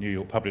experience at the New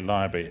York Public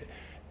Library,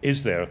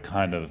 is there a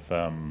kind of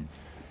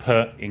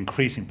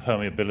increasing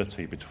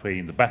permeability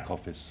between the back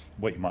office,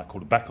 what you might call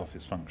the back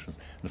office functions,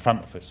 and the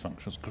front office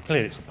functions?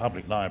 Clearly it's a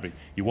public library,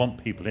 you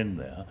want people in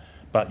there,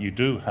 but you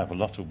do have a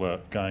lot of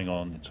work going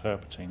on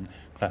interpreting,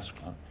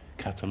 classifying,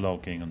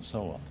 cataloguing and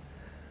so on.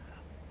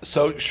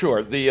 So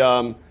sure,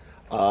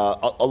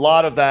 a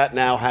lot of that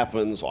now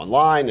happens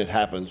online. It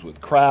happens with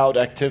crowd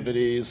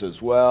activities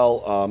as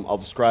well. I'll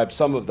describe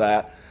some of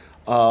that.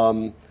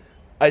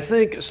 I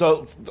think,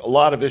 so a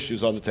lot of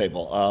issues on the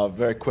table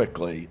very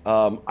quickly.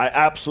 I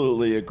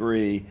absolutely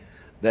agree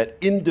that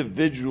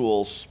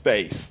individual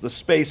space, the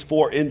space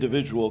for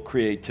individual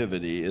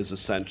creativity is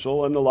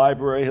essential, and the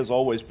library has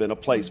always been a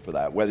place for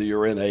that, whether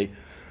you're in a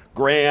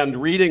grand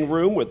reading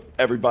room with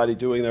everybody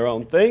doing their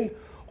own thing,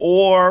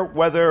 or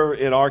whether,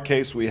 in our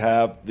case, we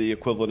have the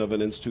equivalent of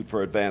an Institute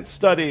for Advanced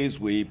Studies.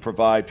 We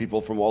provide people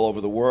from all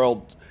over the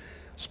world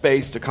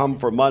space to come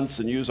for months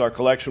and use our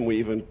collection. We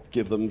even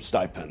give them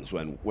stipends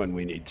when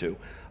we need to.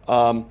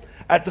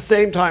 At the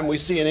same time, we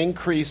see an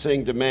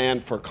increasing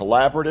demand for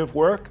collaborative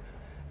work.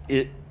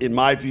 In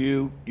my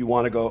view, you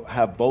want to go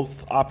have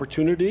both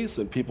opportunities,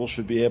 and people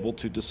should be able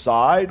to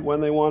decide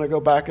when they want to go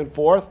back and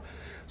forth.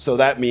 So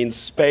that means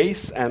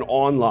space and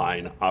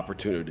online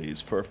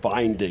opportunities for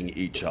finding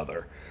each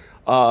other.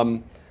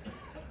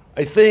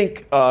 I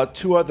think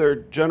two other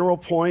general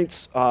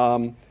points.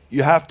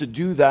 You have to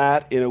do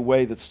that in a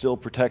way that still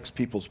protects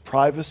people's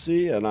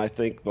privacy, and I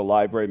think the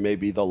library may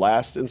be the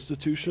last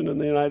institution in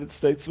the United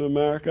States of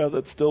America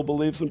that still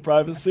believes in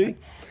privacy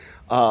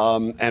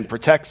and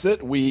protects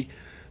it. We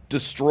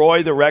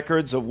destroy the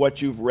records of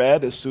what you've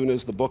read as soon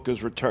as the book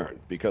is returned,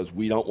 because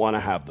we don't want to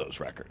have those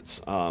records.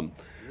 Really?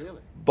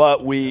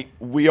 But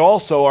we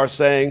also are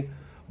saying,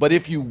 but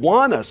if you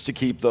want us to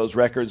keep those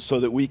records so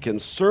that we can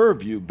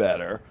serve you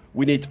better,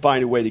 we need to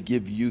find a way to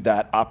give you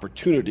that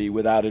opportunity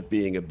without it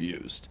being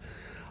abused.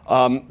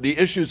 The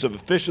issues of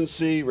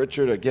efficiency,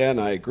 Richard, again,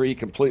 I agree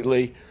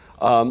completely.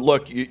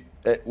 Look,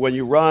 when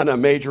you run a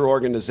major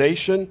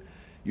organization,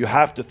 you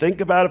have to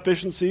think about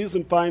efficiencies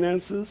and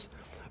finances.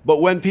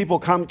 But when people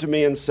come to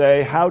me and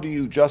say, how do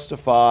you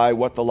justify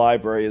what the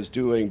library is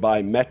doing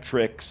by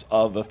metrics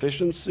of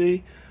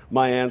efficiency?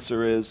 My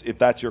answer is, if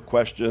that's your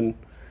question,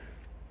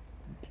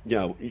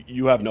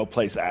 you have no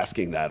place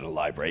asking that in a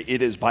library.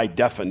 It is by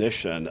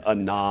definition a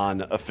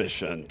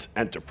non-efficient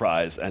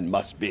enterprise and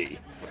must be.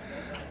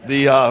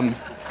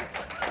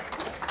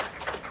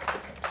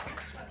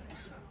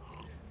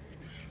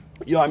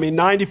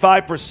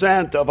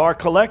 95% of our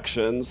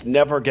collections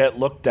never get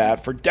looked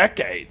at for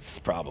decades,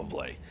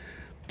 probably.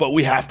 But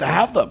we have to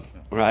have them,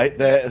 right?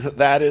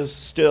 That is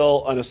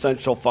still an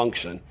essential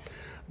function.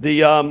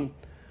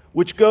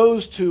 Which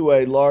goes to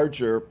a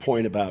larger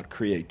point about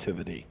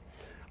creativity.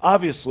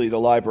 Obviously, the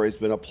library's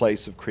been a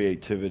place of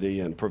creativity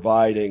and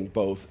providing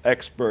both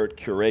expert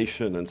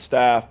curation and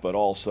staff, but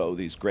also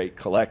these great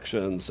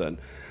collections and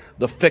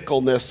the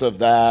fickleness of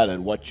that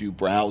and what you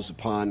browse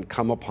upon,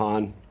 come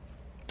upon.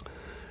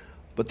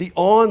 But the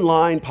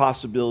online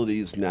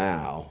possibilities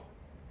now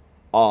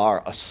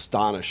are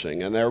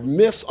astonishing, and they're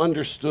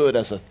misunderstood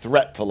as a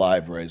threat to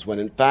libraries, when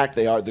in fact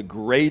they are the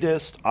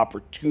greatest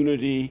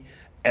opportunity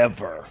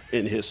ever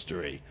in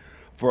history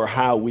for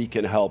how we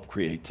can help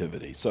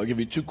creativity. So I'll give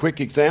you two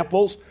quick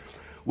examples.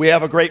 We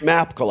have a great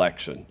map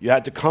collection. You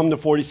had to come to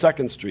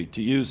 42nd Street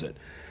to use it.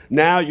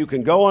 Now you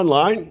can go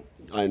online.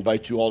 I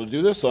invite you all to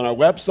do this on our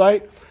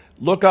website.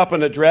 Look up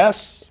an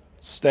address,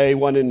 say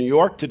one in New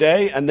York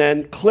today, and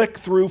then click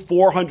through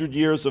 400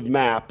 years of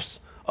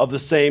maps of the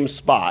same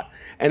spot.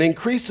 And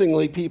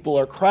increasingly, people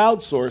are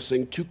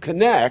crowdsourcing to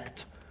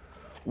connect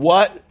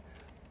what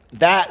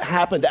that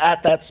happened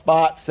at that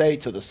spot, say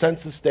to the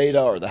census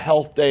data or the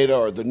health data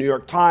or the New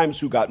York Times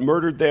who got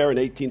murdered there in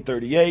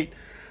 1838,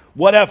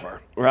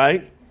 whatever,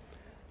 right?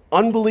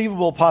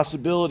 Unbelievable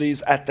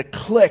possibilities at the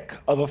click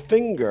of a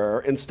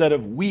finger instead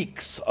of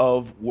weeks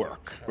of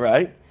work,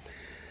 right?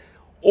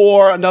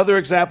 Or another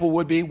example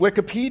would be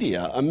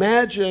Wikipedia.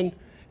 Imagine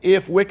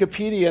if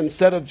Wikipedia,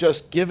 instead of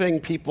just giving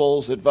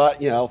people's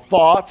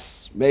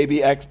thoughts,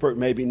 maybe expert,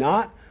 maybe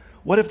not,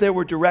 what if there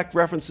were direct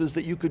references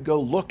that you could go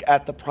look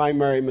at the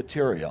primary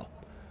material?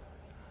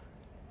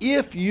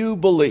 If you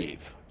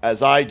believe,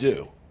 as I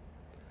do,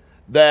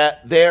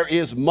 that there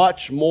is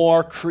much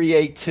more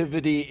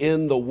creativity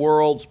in the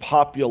world's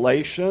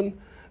population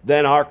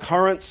than our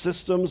current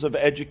systems of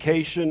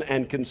education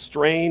and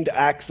constrained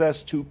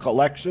access to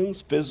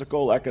collections,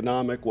 physical,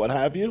 economic, what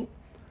have you,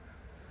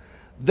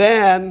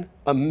 then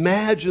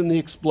imagine the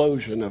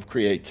explosion of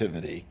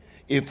creativity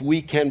if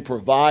we can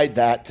provide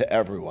that to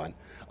everyone.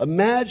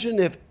 Imagine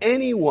if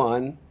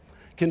anyone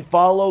can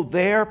follow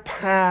their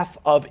path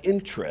of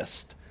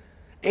interest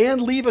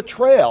and leave a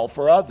trail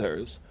for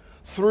others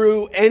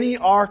through any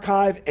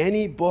archive,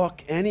 any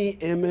book, any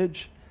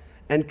image,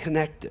 and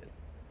connect it.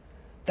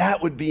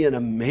 That would be an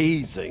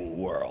amazing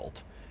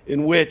world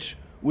in which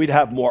we'd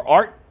have more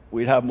art,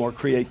 we'd have more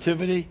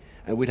creativity,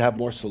 and we'd have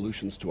more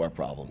solutions to our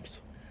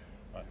problems.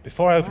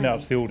 Before I open it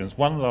up to the audience,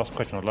 one last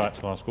question I'd like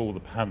to ask all the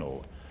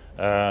panel.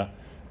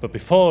 But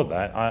before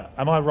that,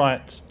 am I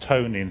right,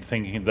 Tony, in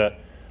thinking that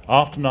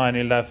after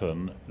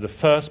 9/11, the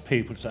first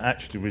people to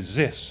actually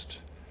resist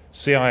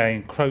CIA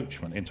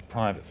encroachment into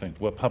private things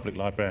were public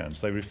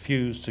librarians? They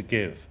refused to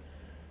give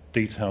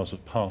details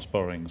of past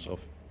borrowings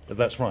of...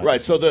 That's right.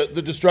 Right, so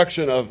the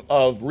destruction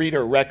of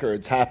reader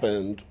records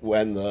happened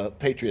when the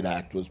Patriot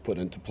Act was put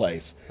into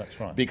place. That's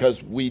right.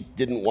 Because we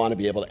didn't want to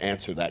be able to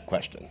answer that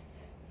question.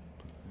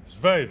 It's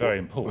very, very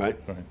important. Right.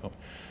 Very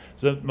important.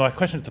 So my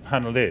question to the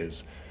panel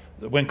is,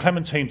 that when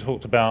Clementine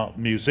talked about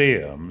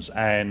museums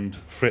and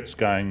Fritz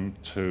going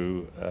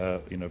to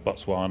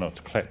Botswana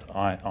to collect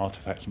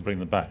artifacts and bring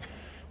them back,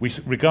 we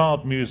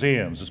regard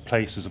museums as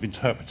places of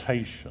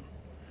interpretation,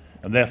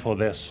 and therefore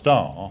their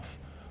staff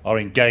are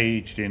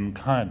engaged in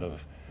kind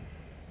of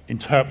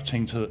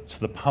interpreting to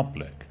the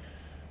public.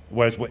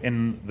 Whereas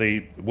in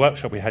the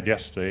workshop we had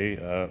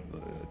yesterday,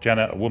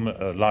 Janet,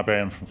 a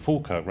librarian from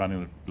Falkirk,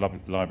 running the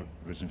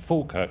libraries in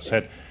Falkirk,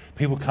 said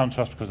people come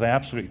to us because they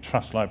absolutely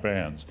trust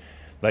librarians.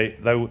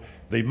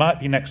 They might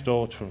be next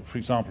door to, for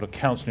example, a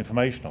council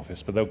information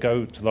office, but they'll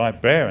go to the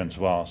librarian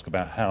to ask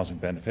about housing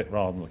benefit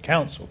rather than the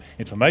council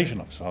information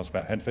office to ask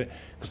about benefit,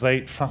 because they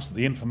trust that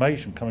the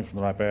information coming from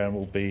the librarian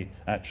will be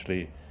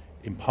actually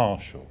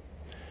impartial.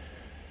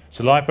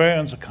 So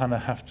librarians kind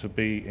of have to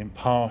be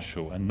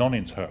impartial and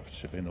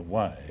non-interpretive in a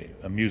way.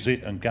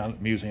 Museum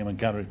and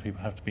gallery people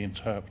have to be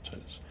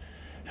interpreters.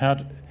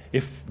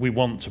 If we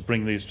want to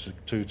bring these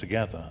two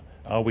together,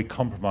 are we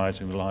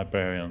compromising the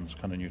librarian's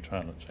kind of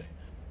neutrality?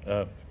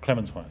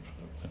 Clementine.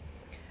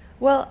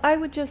 Well, I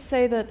would just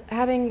say that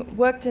having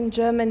worked in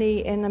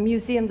Germany in a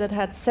museum that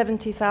had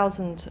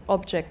 70,000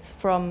 objects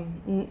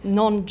from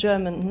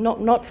non-German,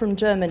 not from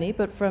Germany,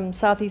 but from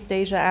Southeast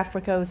Asia,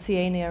 Africa,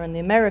 Oceania, and the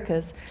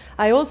Americas,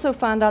 I also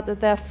found out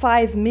that there are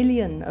 5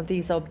 million of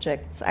these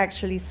objects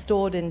actually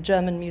stored in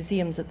German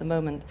museums at the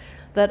moment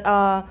that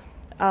are,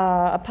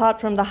 apart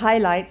from the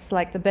highlights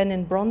like the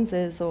Benin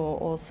bronzes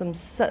or some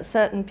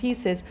certain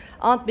pieces,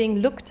 aren't being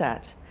looked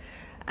at.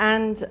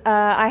 And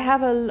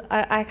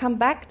I come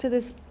back to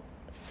this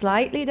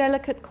slightly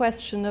delicate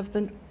question of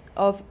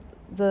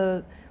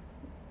the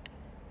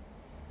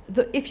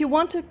if you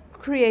want to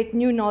create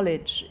new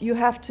knowledge, you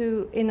have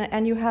to,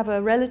 and you have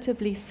a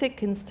relatively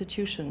sick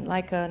institution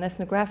like an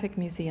ethnographic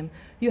museum,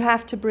 you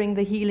have to bring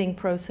the healing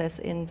process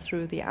in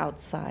through the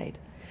outside.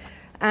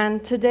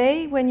 And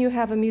today, when you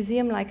have a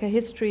museum like a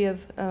history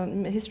of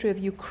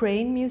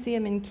Ukraine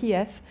museum in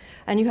Kiev,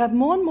 and you have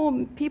more and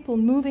more people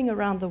moving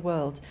around the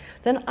world,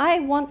 then I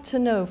want to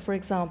know, for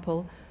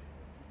example,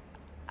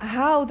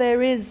 how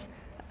there is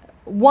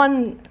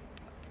one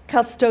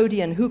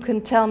custodian who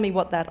can tell me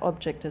what that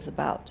object is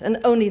about, and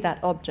only that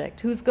object,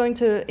 who's going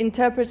to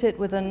interpret it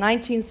with a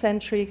 19th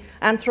century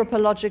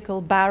anthropological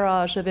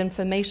barrage of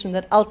information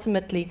that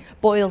ultimately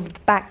boils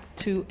back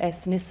to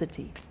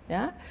ethnicity.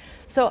 Yeah?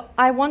 So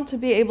I want to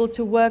be able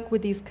to work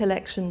with these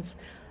collections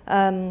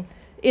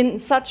in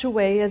such a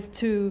way as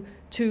to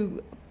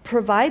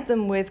provide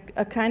them with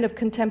a kind of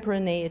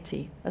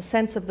contemporaneity, a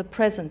sense of the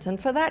present. And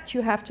for that,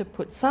 you have to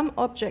put some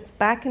objects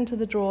back into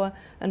the drawer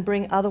and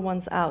bring other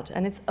ones out.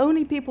 And it's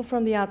only people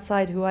from the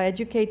outside who are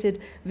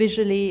educated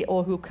visually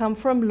or who come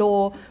from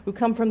law, who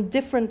come from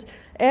different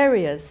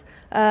areas,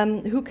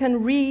 who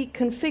can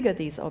reconfigure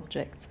these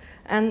objects.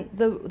 And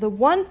the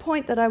one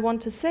point that I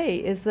want to say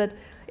is that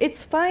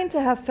it's fine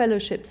to have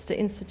fellowships to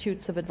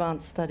institutes of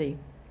advanced study.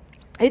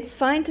 It's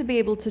fine to be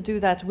able to do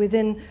that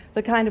within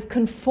the kind of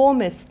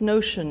conformist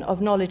notion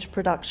of knowledge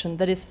production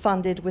that is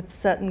funded with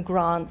certain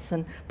grants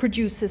and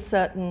produces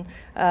certain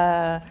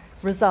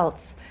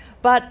results.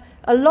 But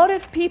A lot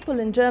of people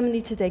in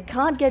Germany today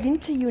can't get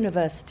into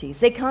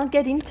universities, they can't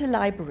get into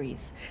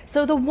libraries.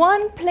 So the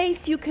one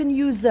place you can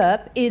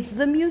usurp is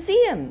the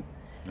museum.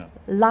 Yeah.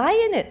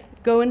 Lie in it,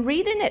 go and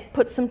read in it,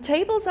 put some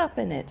tables up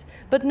in it.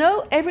 But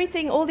no,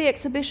 everything, all the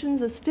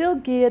exhibitions are still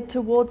geared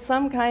towards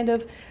some kind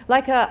of,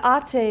 like a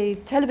Arte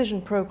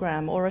television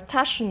program or a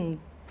Taschen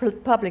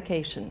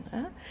publication.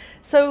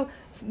 So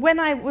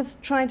when I was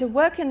trying to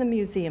work in the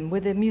museum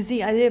with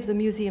the idea of the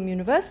museum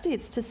university,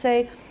 it's to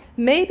say,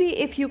 maybe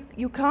if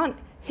you can't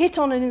hit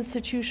on an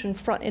institution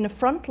in a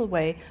frontal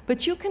way,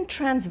 but you can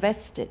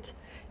transvest it,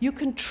 you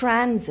can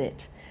trans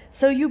it.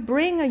 So you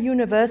bring a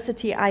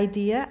university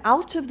idea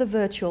out of the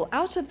virtual,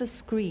 out of the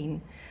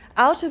screen,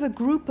 out of a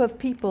group of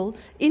people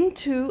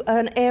into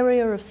an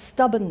area of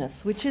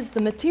stubbornness, which is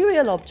the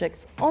material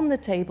objects on the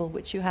table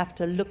which you have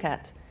to look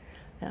at,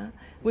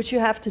 which you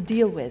have to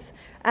deal with.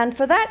 And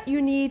for that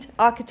you need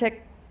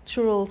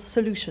architectural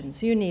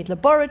solutions. You need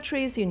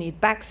laboratories, you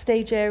need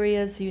backstage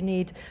areas, you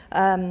need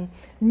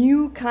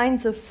new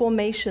kinds of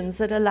formations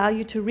that allow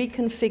you to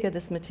reconfigure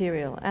this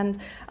material. And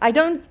I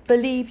don't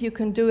believe you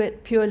can do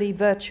it purely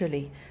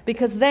virtually,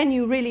 because then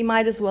you really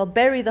might as well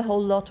bury the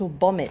whole lot or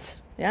bomb it.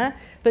 Yeah?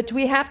 But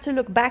we have to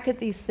look back at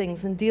these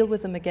things and deal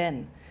with them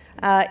again.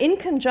 In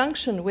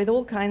conjunction with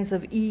all kinds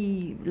of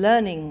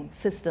e-learning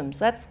systems,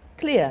 that's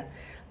clear.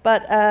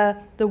 But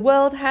the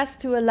world has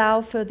to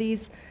allow for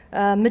these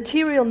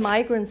material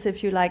migrants,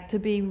 if you like, to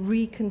be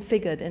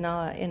reconfigured in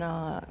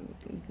our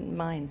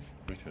minds.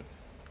 Richard.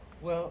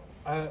 Well,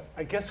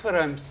 I guess what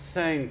I'm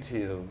saying to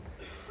you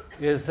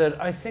is that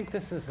I think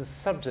this is a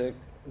subject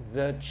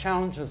that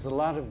challenges a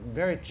lot of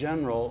very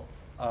general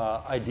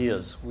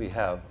ideas we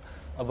have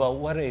about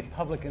what a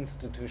public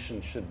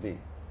institution should be.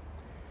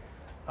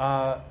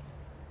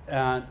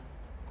 And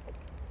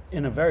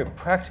in a very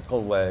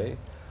practical way,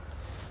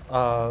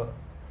 for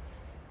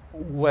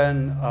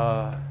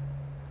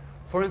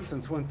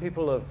instance, when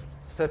people have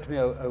said to me,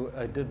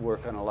 I did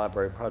work on a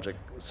library project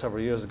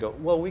several years ago,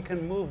 well, we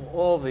can move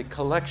all the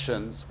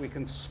collections, we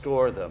can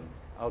store them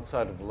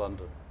outside of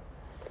London.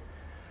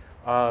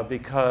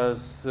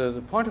 Because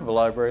the point of a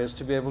library is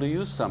to be able to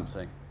use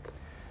something.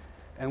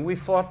 And we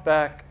fought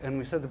back and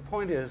we said the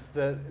point is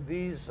that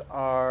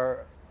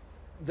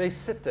they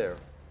sit there,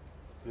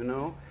 you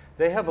know?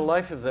 They have a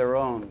life of their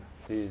own,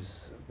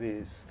 these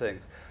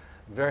things.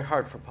 Very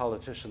hard for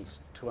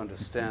politicians to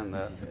understand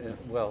that.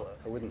 Well,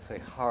 I wouldn't say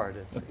hard,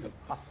 it's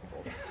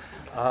impossible.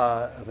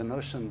 The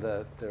notion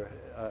that they're...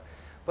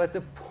 but the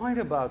point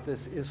about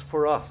this is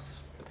for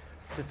us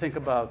to think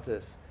about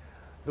this.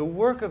 The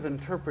work of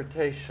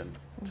interpretation,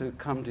 to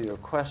come to your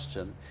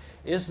question,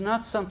 is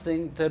not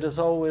something that is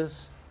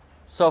always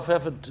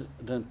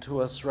self-evident to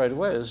us right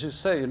away. As you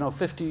say,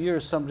 50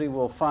 years somebody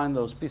will find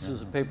those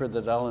pieces of paper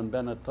that Alan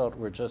Bennett thought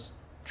were just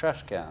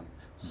trash can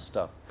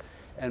stuff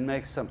and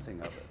make something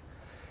of it.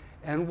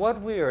 And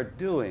what we are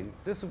doing,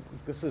 this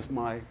is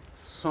my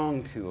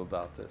song to you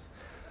about this.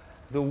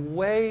 The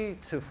way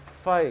to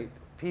fight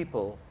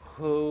people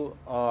who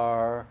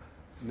are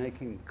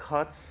making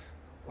cuts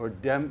or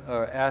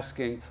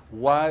asking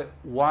why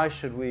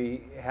should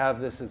we have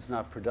this, it's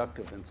not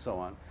productive and so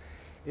on,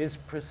 is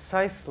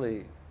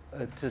precisely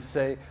to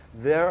say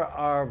there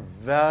are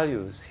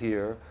values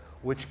here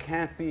which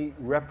can't be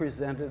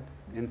represented,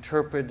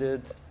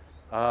 interpreted,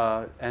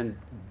 and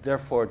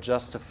therefore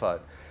justified.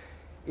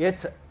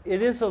 It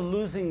is a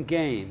losing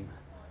game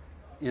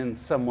in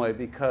some way,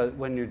 because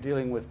when you're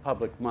dealing with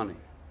public money,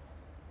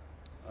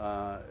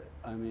 I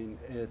mean,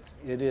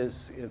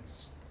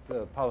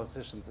 the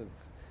politicians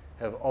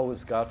have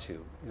always got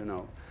you,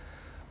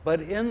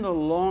 But in the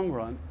long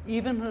run,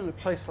 even in a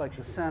place like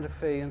the Santa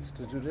Fe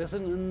Institute, there's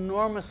an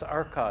enormous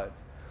archive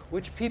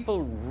which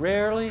people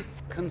rarely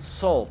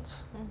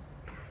consult.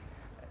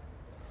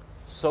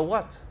 So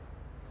what?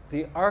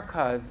 The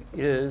archive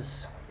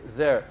is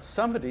there.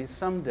 Somebody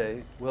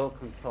someday will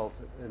consult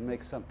it and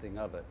make something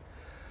of it.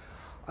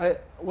 I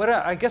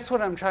guess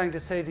what I'm trying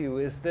to say to you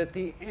is that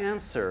the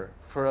answer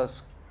for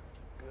us,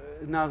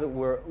 now that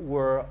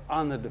we're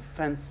on the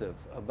defensive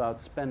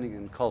about spending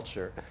in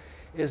culture,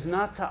 is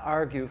not to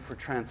argue for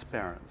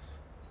transparency,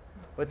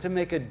 but to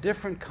make a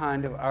different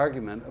kind of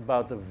argument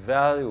about the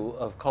value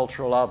of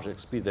cultural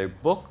objects, be they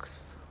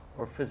books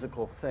or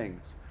physical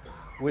things,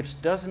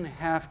 which doesn't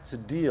have to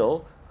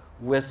deal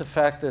with the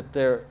fact that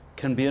they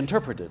can be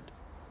interpreted,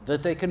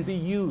 that they can be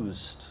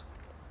used.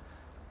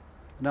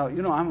 Now,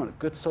 I'm a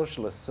good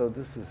socialist, so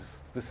this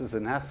is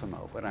anathema,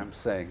 what I'm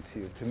saying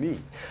to me.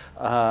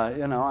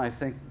 I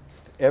think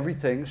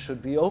everything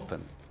should be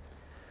open.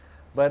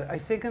 But I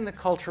think in the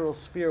cultural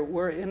sphere,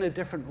 we're in a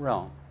different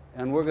realm,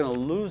 and we're going to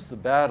lose the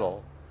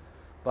battle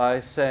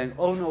by saying,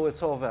 oh no,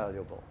 it's all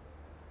valuable.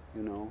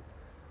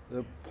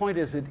 The point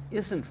is, it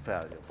isn't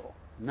valuable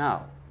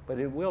now, but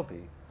it will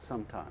be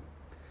sometime.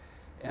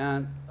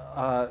 And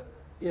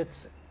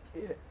it's,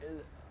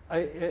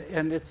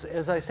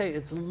 as I say,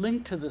 it's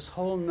linked to this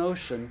whole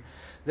notion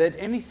that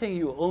anything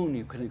you own,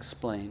 you can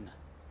explain.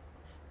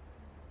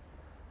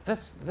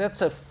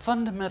 That's a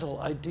fundamental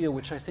idea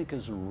which I think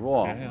is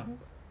wrong.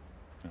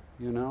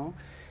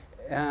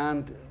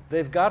 And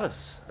they've got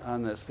us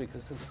on this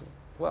because it's,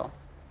 well,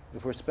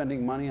 if we're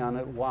spending money on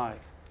it, why?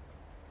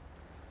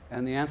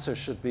 And the answer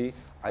should be,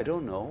 I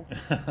don't know.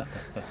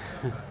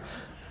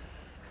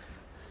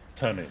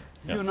 Tony.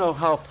 Yeah. You know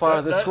how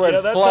far this would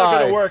that's fly. not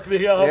going to work.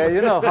 Yeah,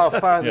 you know how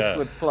far this Yeah.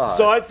 would fly.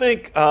 So I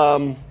think,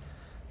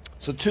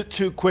 so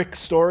two quick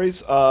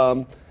stories.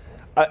 I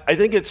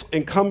think it's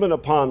incumbent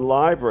upon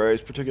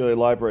libraries, particularly a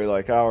library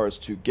like ours,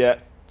 to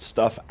get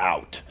stuff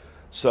out.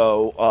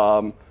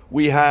 So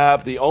we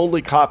have the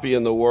only copy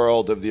in the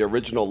world of the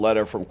original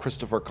letter from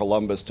Christopher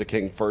Columbus to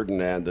King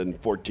Ferdinand in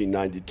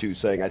 1492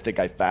 saying, I think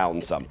I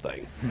found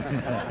something.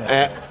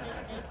 And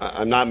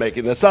I'm not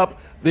making this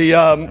up.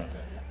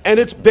 And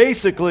it's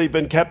basically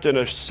been kept in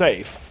a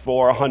safe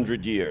for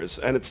 100 years,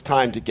 and it's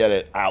time to get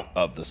it out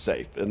of the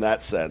safe, in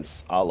that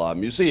sense, a la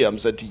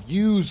museums, and to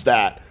use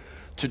that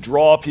to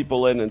draw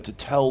people in and to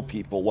tell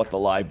people what the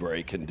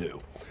library can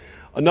do.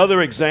 Another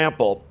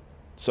example,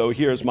 so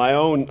here's my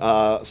own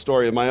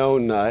story of my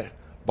own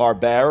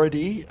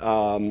barbarity.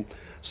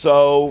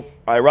 So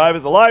I arrive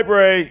at the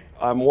library,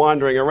 I'm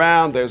wandering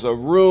around, there's a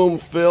room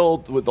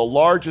filled with the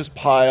largest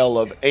pile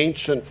of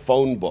ancient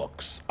phone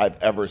books I've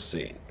ever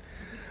seen.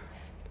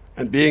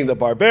 And being the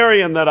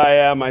barbarian that I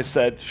am, I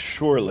said,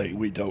 surely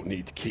we don't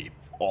need to keep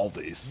all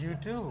these. You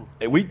do.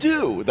 We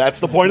do. That's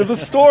the point of the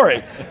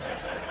story.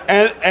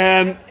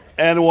 And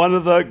one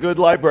of the good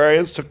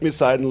librarians took me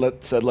aside and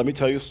said, let me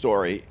tell you a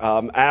story.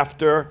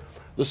 After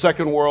the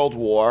Second World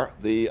War,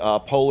 the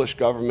Polish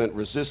government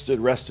resisted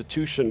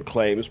restitution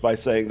claims by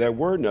saying there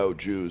were no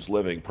Jews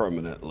living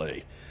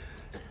permanently.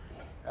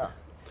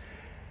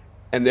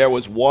 And there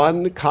was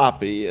one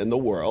copy in the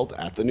world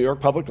at the New York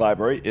Public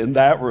Library in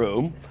that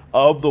room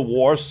of the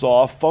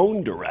Warsaw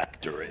phone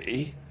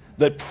directory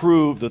that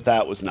proved that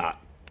that was not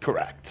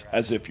correct,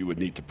 as if you would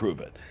need to prove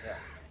it.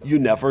 You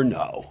never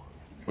know,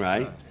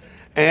 right?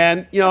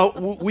 And you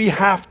know, we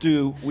have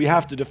to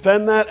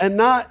defend that, and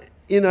not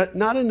in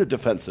a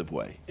defensive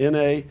way, in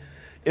a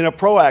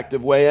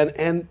proactive way.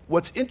 And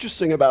what's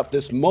interesting about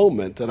this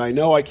moment, and I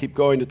know I keep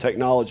going to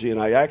technology,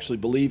 and I actually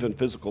believe in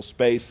physical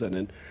space and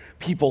in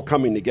people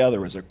coming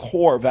together as a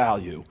core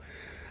value,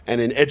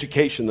 and in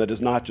education that is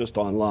not just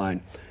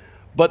online.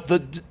 But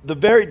the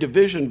very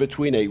division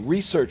between a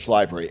research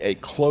library, a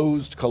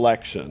closed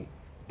collection,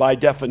 by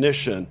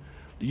definition,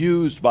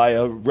 used by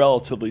a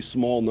relatively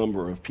small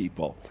number of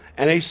people,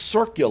 and a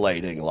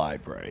circulating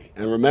library,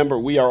 and remember,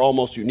 we are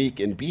almost unique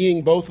in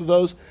being both of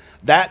those,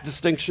 that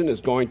distinction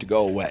is going to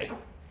go away.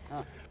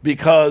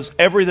 Because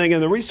everything in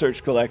the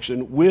research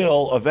collection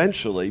will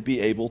eventually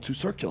be able to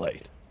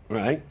circulate,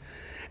 right?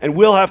 And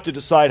we'll have to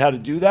decide how to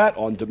do that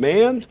on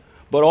demand,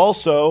 but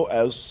also,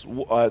 as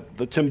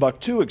the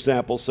Timbuktu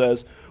example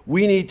says,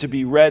 we need to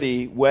be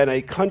ready when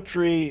a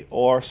country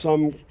or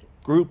some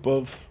group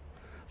of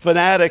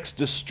fanatics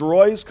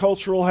destroys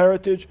cultural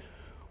heritage.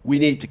 We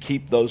need to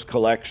keep those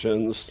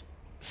collections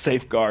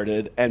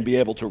safeguarded and be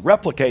able to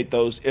replicate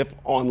those, if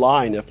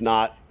online, if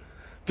not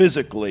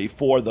physically,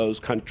 for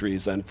those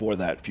countries and for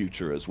that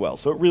future as well.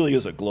 So it really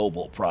is a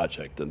global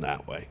project in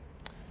that way.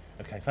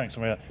 Okay, thanks,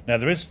 Maria. Now,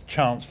 there is a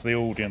chance for the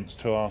audience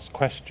to ask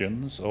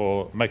questions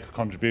or make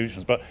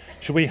contributions, but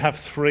should we have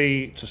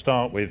three to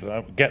start with,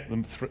 get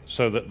them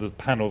so that the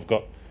panel have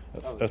got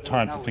a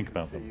time to think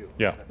about them?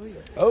 Yeah.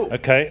 Oh.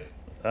 Okay,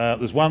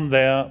 there's one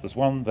there,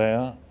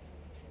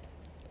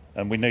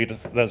 and we need,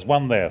 there's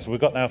one there, so we've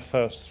got our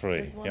first three.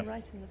 There's one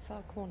right in the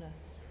far corner.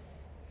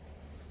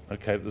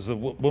 Okay, there's a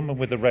woman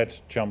with a red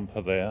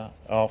jumper there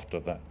after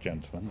that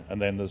gentleman,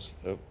 and then there's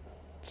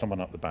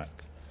someone up the back.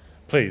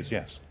 Please,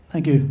 yes.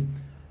 Thank you.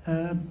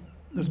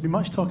 There's been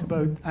much talk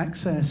about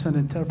access and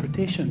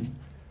interpretation.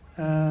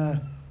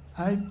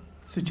 I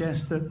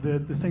suggest that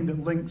the thing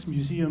that links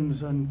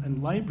museums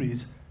and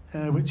libraries,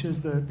 which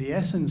is the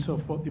essence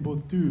of what they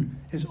both do,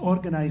 is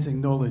organising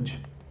knowledge.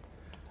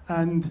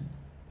 And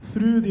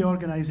through the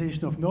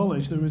organisation of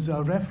knowledge, there was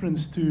a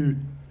reference to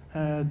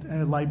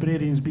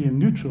librarians being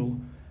neutral.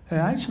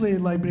 Actually,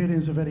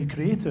 librarians are very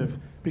creative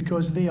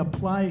because they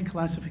apply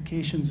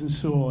classifications and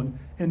so on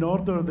in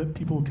order that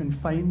people can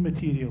find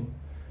material.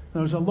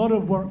 There's a lot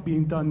of work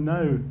being done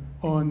now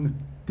on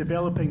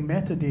developing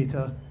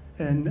metadata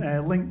and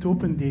linked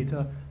open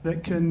data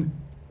that can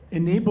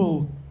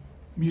enable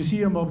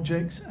museum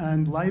objects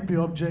and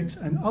library objects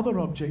and other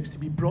objects to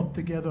be brought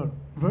together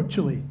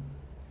virtually.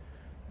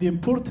 The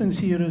importance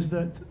here is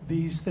that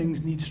these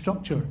things need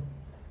structure.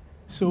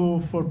 So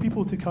for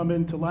people to come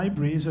into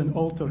libraries and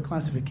alter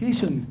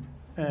classification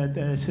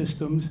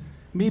systems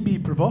may be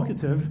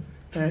provocative,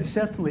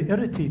 certainly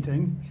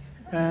irritating,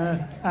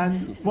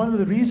 and one of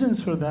the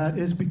reasons for that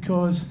is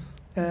because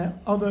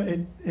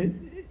it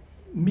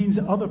means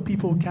that other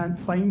people can't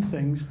find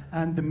things,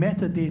 and the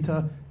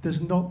metadata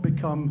does not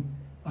become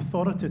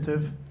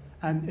authoritative,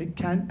 and it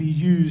can't be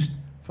used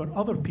for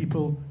other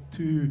people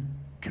to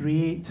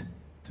create,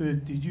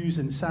 to use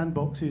in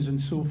sandboxes and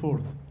so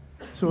forth.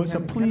 So it's a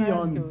plea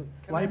on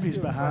libraries'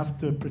 behalf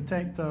to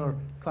protect our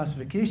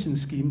classification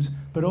schemes,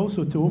 but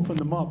also to open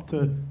them up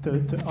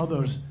to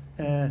others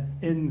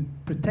in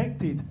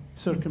protected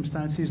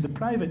circumstances, the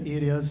private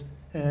areas,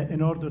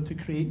 in order to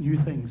create new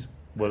things.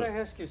 Can I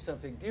ask you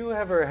something? Do you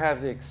ever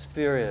have the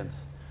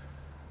experience,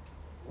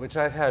 which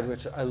I've had,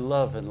 which I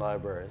love in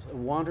libraries,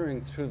 wandering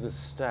through the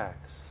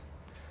stacks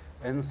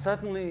and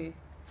suddenly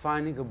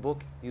finding a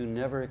book you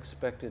never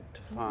expected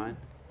to find?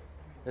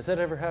 Has that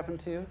ever happened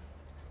to you?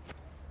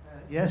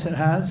 Yes, it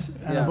has.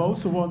 And Yeah. I've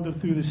also wandered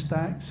through the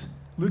stacks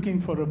looking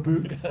for a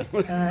book.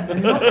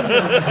 And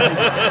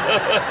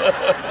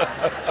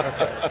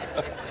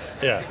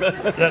Yeah.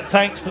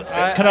 Thanks.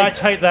 Can I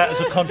take that as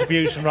a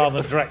contribution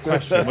rather than a direct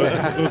question?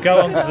 We'll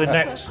go on to the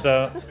next.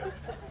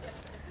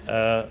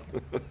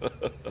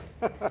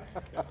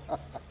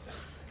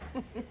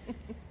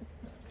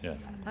 Yeah.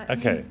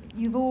 Okay.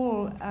 You've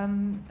all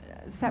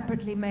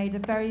separately made a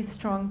very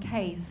strong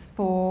case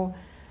for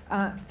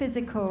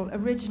physical,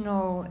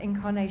 original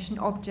incarnation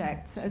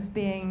objects as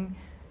being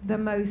the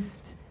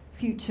most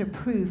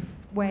future-proof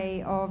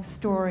way of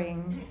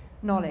storing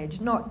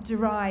knowledge, not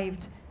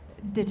derived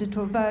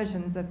digital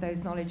versions of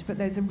those knowledge, but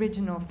those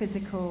original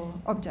physical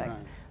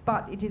objects. Right.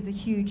 But it is a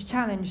huge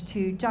challenge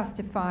to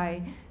justify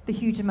the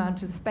huge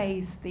amount of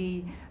space,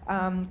 the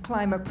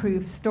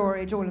climate-proof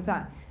storage, all of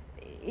that.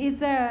 Is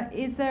there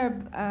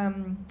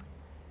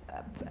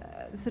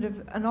sort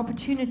of an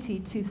opportunity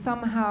to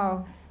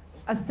somehow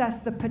assess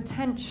the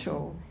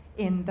potential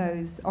in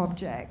those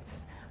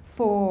objects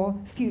for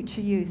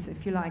future use,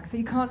 if you like? So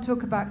you can't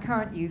talk about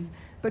current use,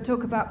 but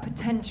talk about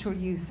potential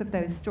use of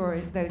those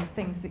those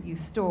things that you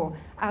store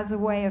as a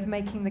way of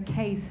making the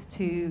case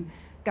to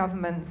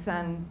governments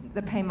and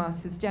the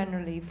paymasters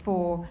generally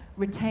for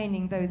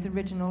retaining those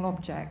original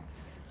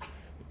objects.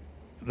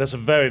 That's a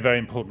very, very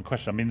important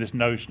question. I mean, this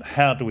notion,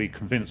 how do we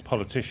convince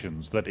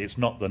politicians that it's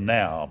not the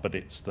now, but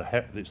it's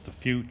the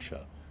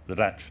future that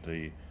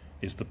actually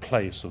is the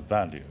place of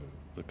value,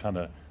 the kind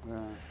of...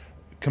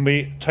 Can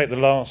we take the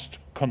last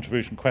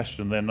contribution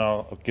question, then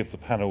I'll give the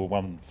panel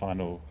one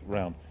final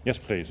round. Yes,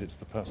 please, it's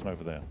the person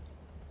over there.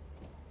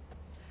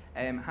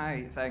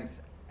 Hi,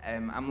 thanks.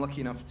 I'm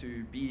lucky enough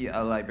to be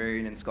a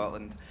librarian in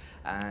Scotland,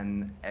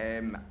 and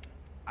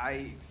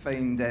I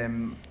find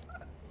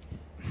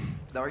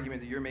the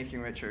argument that you're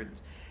making, Richard,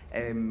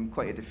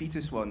 quite a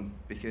defeatist one,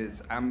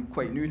 because I'm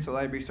quite new to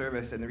library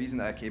service, and the reason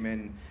that I came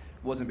in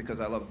wasn't because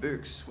I love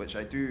books, which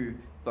I do,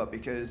 but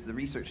because the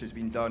research has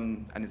been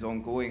done and is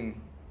ongoing,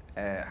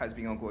 has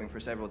been ongoing for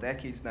several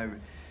decades now,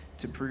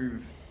 to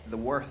prove the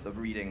worth of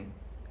reading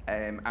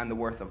and the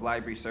worth of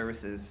library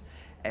services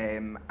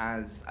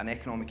as an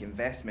economic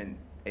investment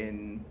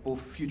in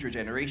both future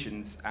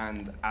generations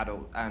and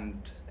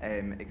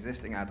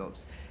existing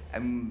adults.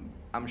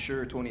 I'm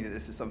sure, Tony, that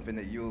this is something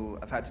that you'll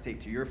have had to take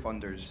to your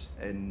funders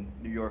in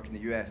New York and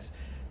the US,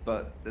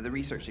 but the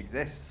research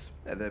exists,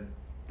 the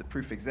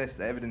proof exists,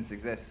 the evidence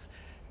exists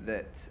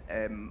that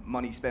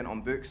money spent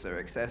on books that are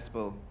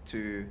accessible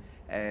to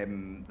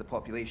the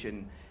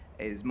population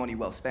is money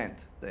well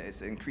spent, that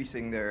it's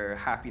increasing their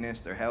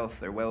happiness, their health,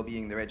 their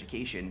well-being, their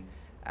education,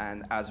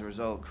 and as a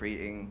result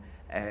creating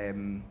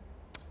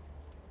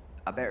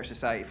a better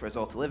society for us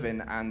all to live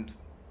in, and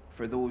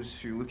for those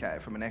who look at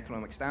it from an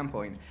economic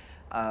standpoint,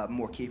 a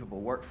more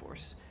capable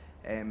workforce.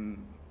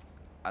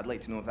 I'd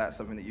like to know if that's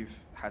something that you've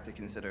had to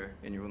consider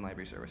in your own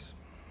library service.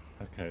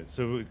 Okay,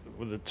 so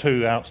the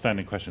two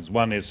outstanding questions.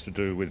 One is to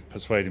do with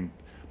persuading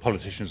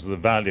politicians of the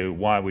value,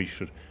 why we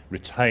should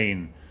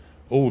retain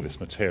all this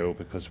material,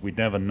 because we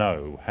never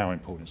know how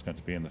important it's going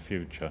to be in the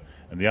future.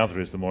 And the other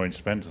is, the more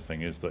instrumental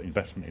thing, is that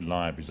investment in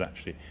libraries is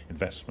actually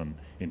investment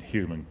in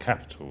human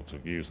capital, to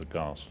use a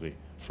ghastly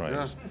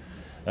phrase.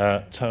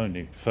 Yeah.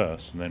 Tony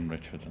first, and then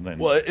Richard, and then...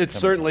 Well, it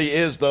certainly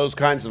is those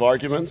kinds of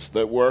arguments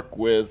that work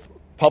with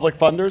public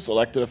funders,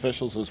 elected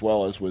officials, as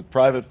well as with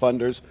private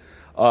funders.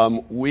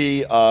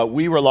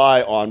 We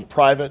rely on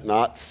private,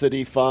 not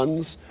city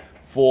funds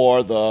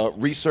for the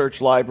research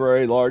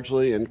library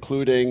largely,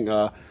 including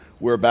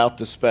we're about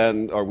to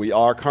spend, or we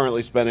are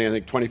currently spending, I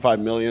think, $25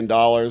 million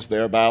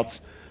thereabouts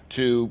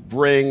to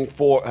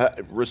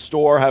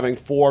restore having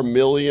 4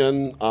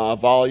 million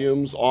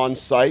volumes on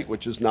site,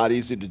 which is not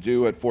easy to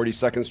do at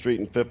 42nd Street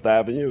and 5th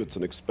Avenue. It's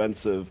an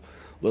expensive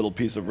little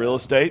piece of real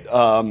estate.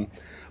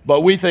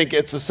 But we think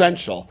it's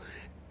essential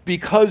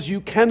because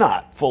you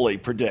cannot fully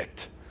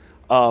predict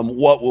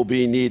what will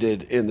be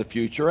needed in the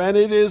future, and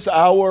it is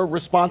our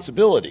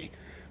responsibility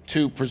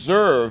to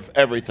preserve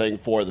everything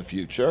for the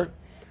future.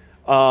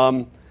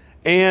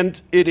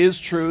 And it is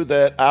true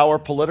that our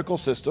political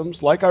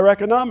systems, like our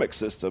economic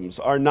systems,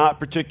 are not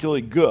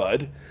particularly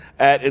good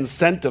at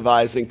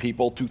incentivizing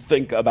people to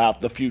think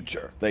about the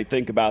future. They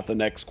think about the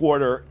next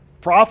quarter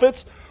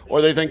profits,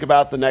 or they think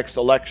about the next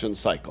election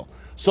cycle.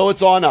 So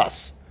it's on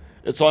us.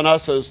 It's on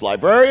us as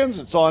librarians,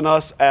 it's on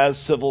us as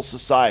civil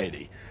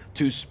society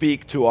to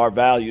speak to our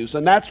values.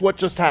 And that's what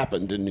just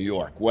happened in New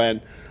York,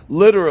 when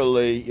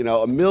literally,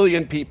 1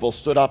 million people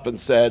stood up and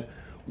said,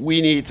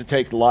 we need to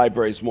take the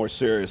libraries more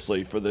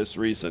seriously for this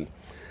reason.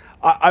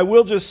 I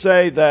will just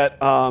say that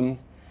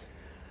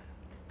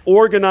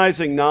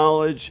organizing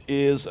knowledge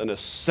is an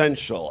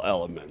essential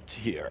element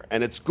here,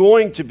 and it's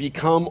going to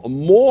become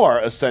more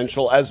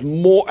essential as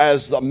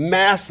the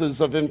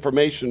masses of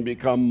information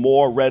become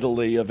more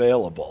readily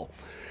available.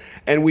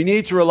 And we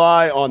need to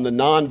rely on the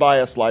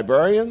non-biased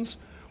librarians.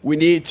 We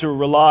need to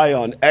rely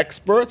on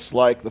experts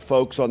like the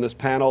folks on this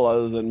panel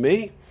other than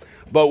me,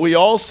 but we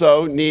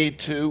also need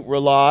to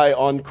rely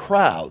on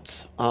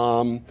crowds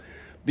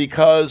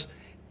because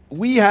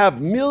we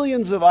have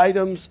millions of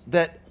items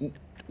that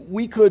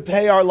we could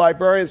pay our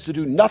librarians to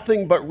do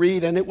nothing but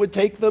read, and it would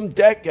take them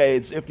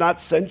decades, if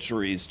not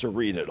centuries, to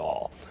read it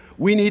all.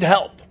 We need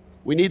help.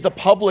 We need the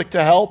public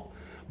to help,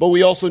 but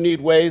we also need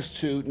ways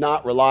to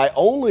not rely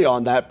only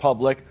on that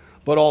public,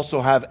 but also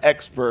have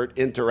expert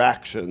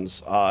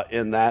interactions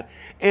in that.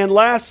 And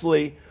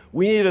lastly,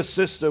 we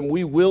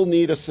will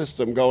need a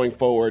system going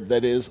forward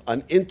that is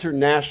an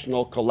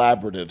international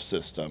collaborative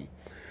system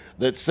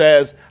that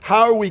says,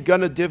 how are we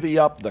going to divvy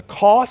up the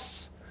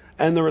costs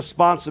and the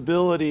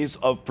responsibilities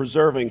of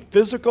preserving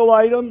physical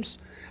items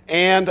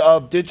and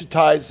of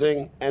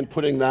digitizing and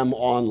putting them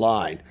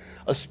online,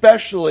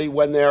 especially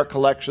when there are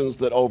collections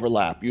that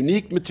overlap.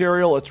 Unique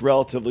material, it's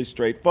relatively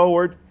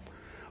straightforward,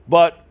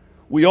 but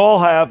we all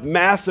have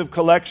massive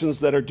collections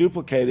that are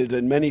duplicated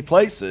in many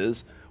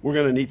places. We're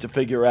going to need to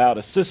figure out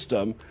a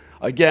system.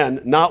 Again,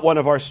 not one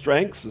of our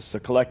strengths. It's a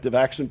collective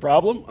action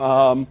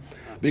problem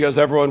because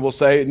everyone will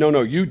say,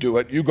 no, you do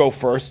it. You go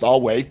first.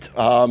 I'll wait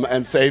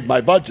and save my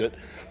budget.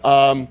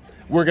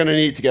 We're going to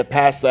need to get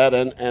past that,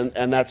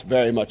 and that's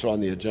very much on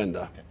the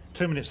agenda.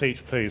 2 minutes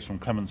each, please, from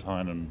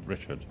Clementine and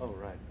Richard. Oh,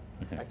 right.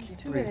 Okay. I keep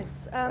 2 reading.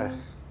 minutes.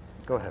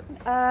 Go ahead.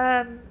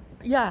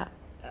 Yeah.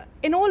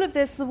 In all of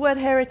this, the word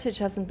heritage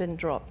hasn't been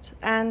dropped.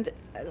 And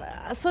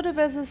sort of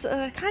as this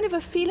kind of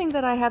a feeling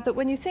that I have that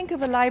when you think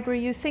of a library,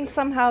 you think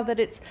somehow that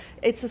it's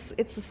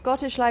a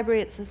Scottish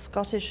library, it's a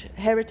Scottish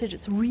heritage,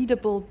 it's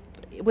readable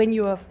when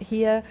you are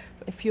here,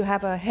 if you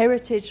have a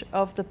heritage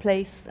of the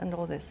place and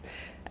all this.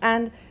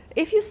 And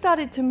if you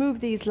started to move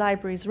these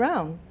libraries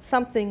around,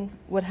 something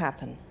would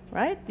happen,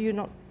 right?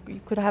 You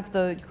could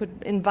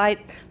invite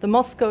the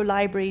Moscow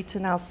Library to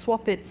now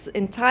swap its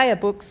entire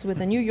books with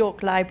the New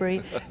York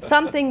Library.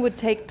 Something would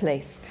take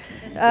place.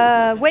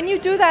 When you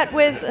do that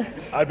with...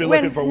 I'd be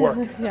looking for work.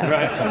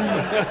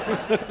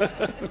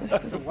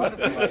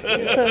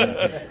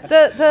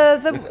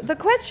 The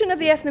question of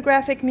the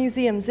ethnographic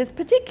museums is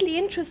particularly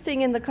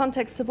interesting in the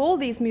context of all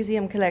these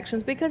museum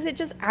collections because it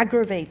just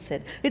aggravates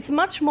it. It's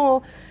much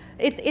more...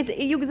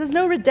 there's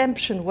no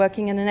redemption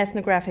working in an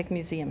ethnographic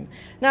museum.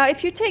 Now,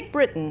 if you take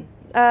Britain,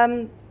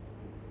 Neil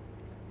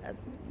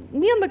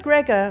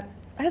MacGregor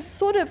has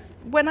sort of,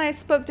 when I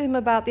spoke to him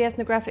about the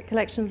ethnographic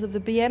collections of the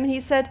BM, he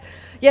said,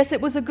 yes,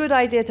 it was a good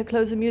idea to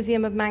close a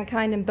Museum of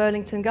Mankind in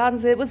Burlington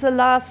Gardens. It was the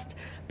last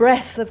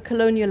breath of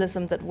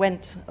colonialism that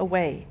went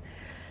away.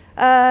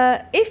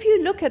 If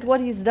you look at what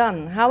he's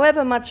done,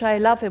 however much I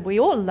love him, we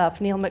all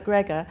love Neil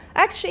MacGregor,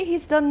 actually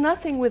he's done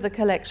nothing with the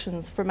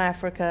collections from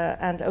Africa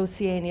and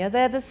Oceania.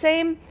 They're the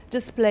same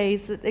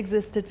displays that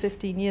existed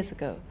 15 years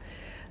ago.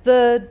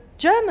 The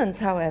Germans,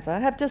 however,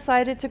 have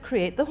decided to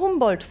create the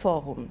Humboldt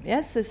Forum,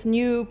 yes, this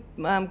new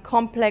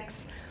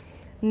complex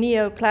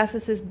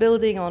neoclassicist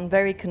building on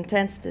very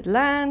contested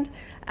land,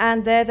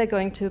 and there they're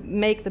going to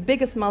make the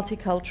biggest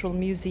multicultural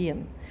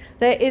museum.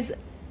 There is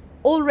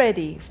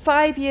already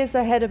 5 years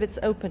ahead of its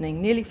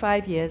opening, nearly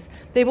 5 years,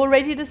 they've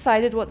already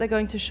decided what they're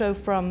going to show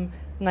from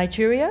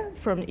Nigeria,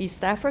 from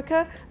East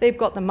Africa. They've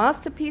got the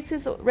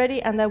masterpieces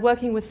already, and they're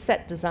working with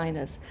set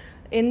designers.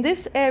 In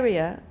this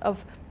area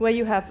of where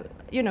you have,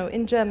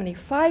 in Germany,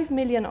 5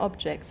 million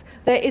objects,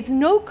 there is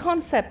no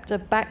concept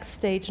of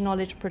backstage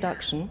knowledge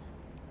production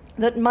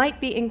that might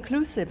be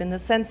inclusive in the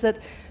sense that,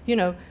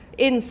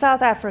 in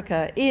South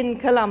Africa, in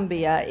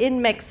Colombia,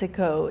 in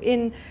Mexico,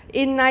 in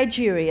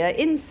Nigeria,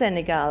 in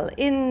Senegal,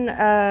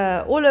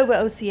 all over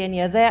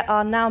Oceania, there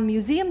are now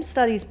museum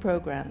studies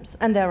programs,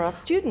 and there are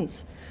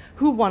students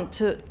who want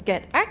to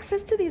get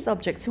access to these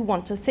objects, who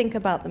want to think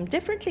about them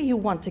differently, who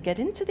want to get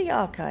into the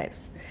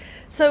archives.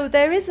 So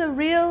there is a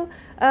real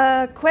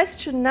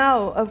question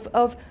now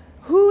of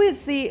who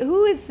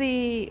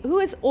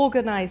is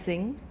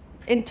organizing,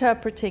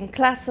 interpreting,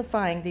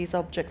 classifying these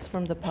objects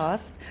from the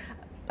past.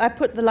 I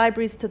put the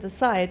libraries to the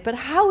side, but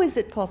how is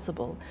it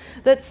possible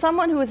that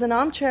someone who is an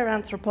armchair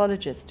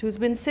anthropologist, who's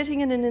been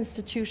sitting in an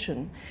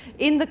institution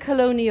in the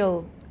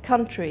colonial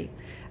country,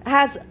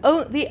 has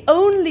the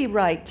only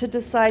right to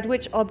decide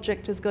which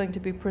object is going to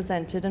be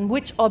presented and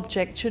which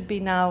object should be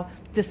now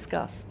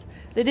discussed?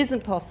 It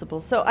isn't possible.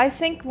 So I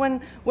think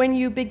when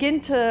you begin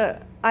to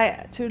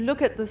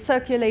look at the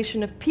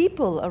circulation of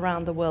people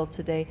around the world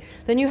today,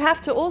 then you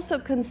have to also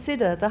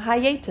consider the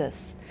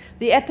hiatus,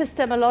 the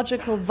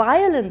epistemological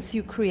violence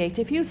you create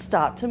if you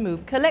start to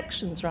move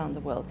collections around the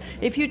world.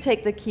 If you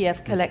take the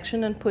Kiev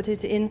collection and put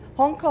it in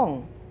Hong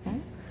Kong.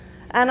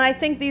 And I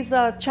think these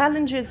are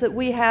challenges that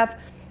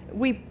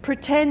we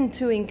pretend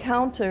to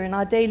encounter in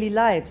our daily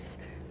lives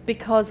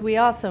because we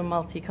are so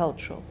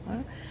multicultural.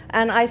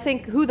 And I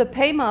think who the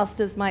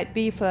paymasters might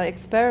be for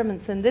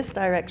experiments in this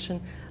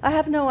direction, I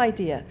have no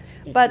idea.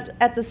 But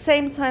at the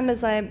same time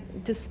as I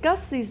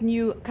discuss these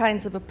new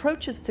kinds of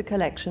approaches to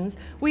collections,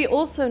 we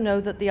also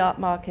know that the art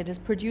market is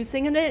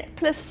producing a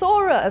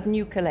plethora of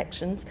new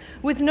collections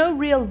with no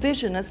real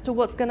vision as to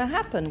what's going to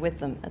happen with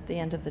them at the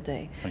end of the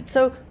day.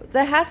 So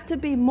there has to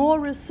be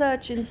more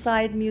research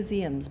inside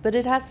museums, but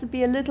it has to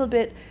be a little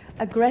bit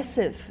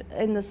aggressive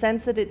in the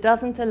sense that it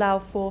doesn't allow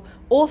for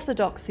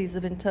orthodoxies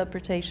of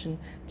interpretation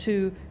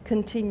to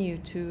continue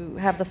to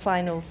have the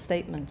final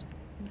statement.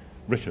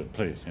 Richard,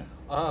 please. Yeah.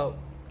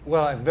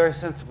 Well, I'm very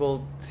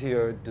sensible to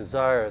your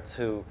desire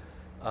to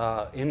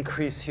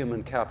increase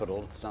human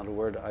capital. It's not a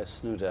word I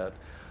snoot at.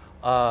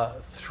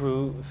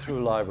 Through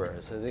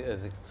libraries. I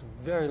think it's a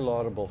very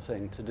laudable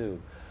thing to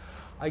do.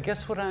 I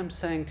guess what I'm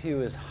saying to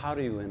you is, how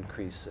do you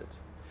increase it?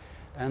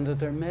 And that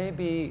there may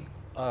be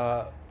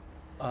the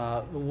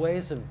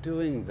ways of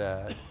doing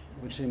that,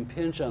 which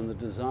impinge on the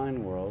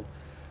design world,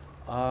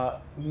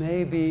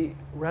 may be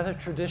rather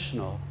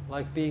traditional,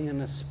 like being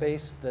in a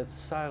space that's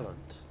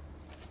silent,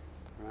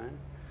 right?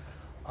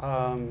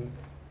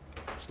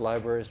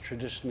 Libraries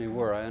traditionally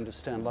were. I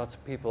understand lots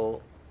of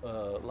people,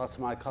 lots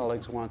of my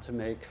colleagues want to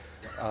make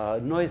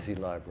noisy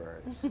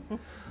libraries.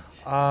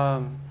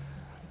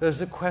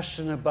 There's a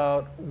question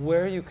about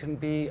where you can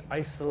be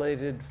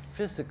isolated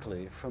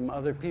physically from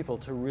other people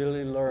to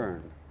really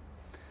learn,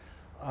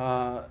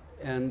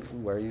 and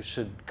where you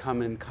should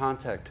come in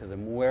contact to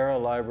them, where a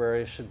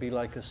library should be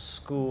like a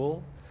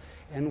school,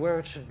 and where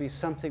it should be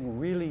something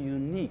really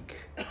unique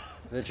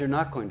that you're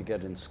not going to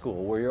get in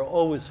school, where you're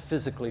always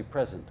physically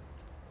present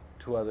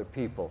to other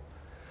people.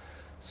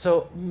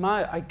 So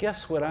I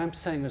guess what I'm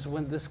saying is,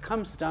 when this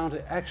comes down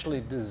to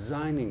actually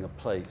designing a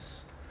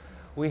place,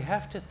 we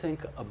have to think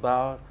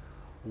about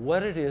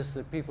what it is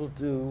that people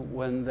do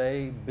when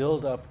they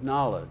build up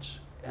knowledge.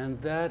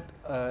 And that,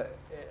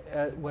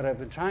 what I've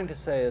been trying to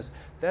say is,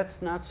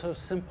 that's not so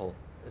simple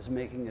as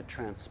making it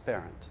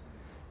transparent.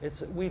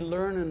 We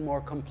learn in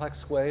more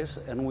complex ways,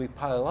 and we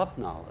pile up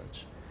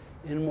knowledge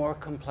in more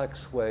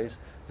complex ways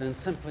than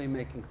simply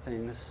making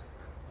things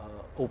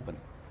open.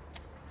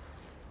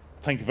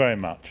 Thank you very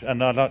much.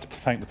 And I'd like to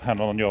thank the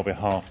panel on your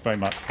behalf very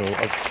much for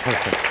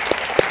talking.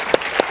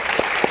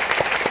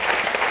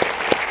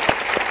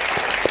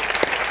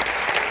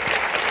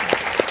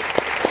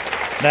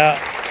 Now,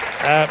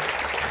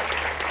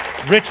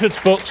 Richard's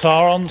books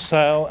are on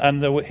sale,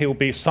 and he'll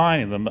be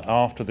signing them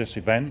after this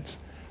event.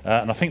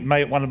 And I think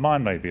one of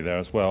mine may be there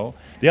as well.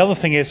 The other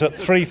thing is, at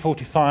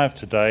 3:45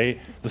 today,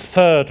 the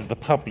third of the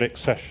public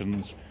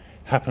sessions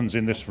happens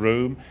in this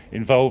room,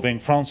 involving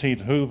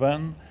Francine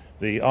Houben,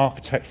 the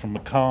architect from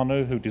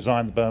Meccano who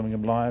designed the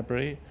Birmingham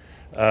Library,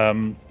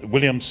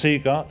 William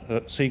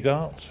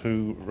Seagart,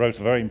 who wrote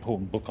a very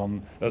important book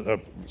on a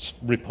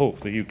report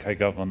for the UK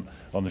government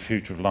on the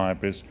future of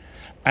libraries,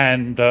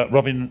 and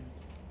Robin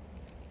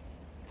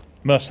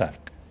Mersak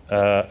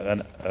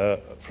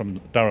from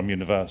Durham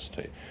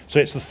University. So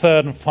it's the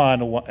third and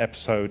final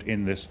episode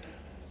in this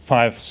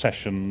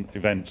 5-session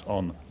event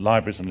on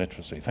libraries and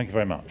literacy. Thank you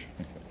very much.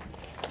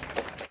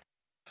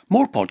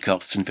 More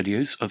podcasts and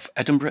videos of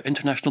Edinburgh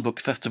International Book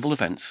Festival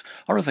events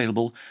are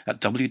available at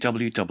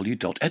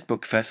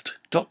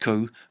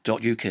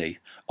www.edbookfest.co.uk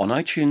on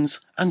iTunes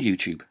and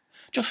YouTube.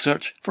 Just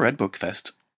search for Ed Book Fest.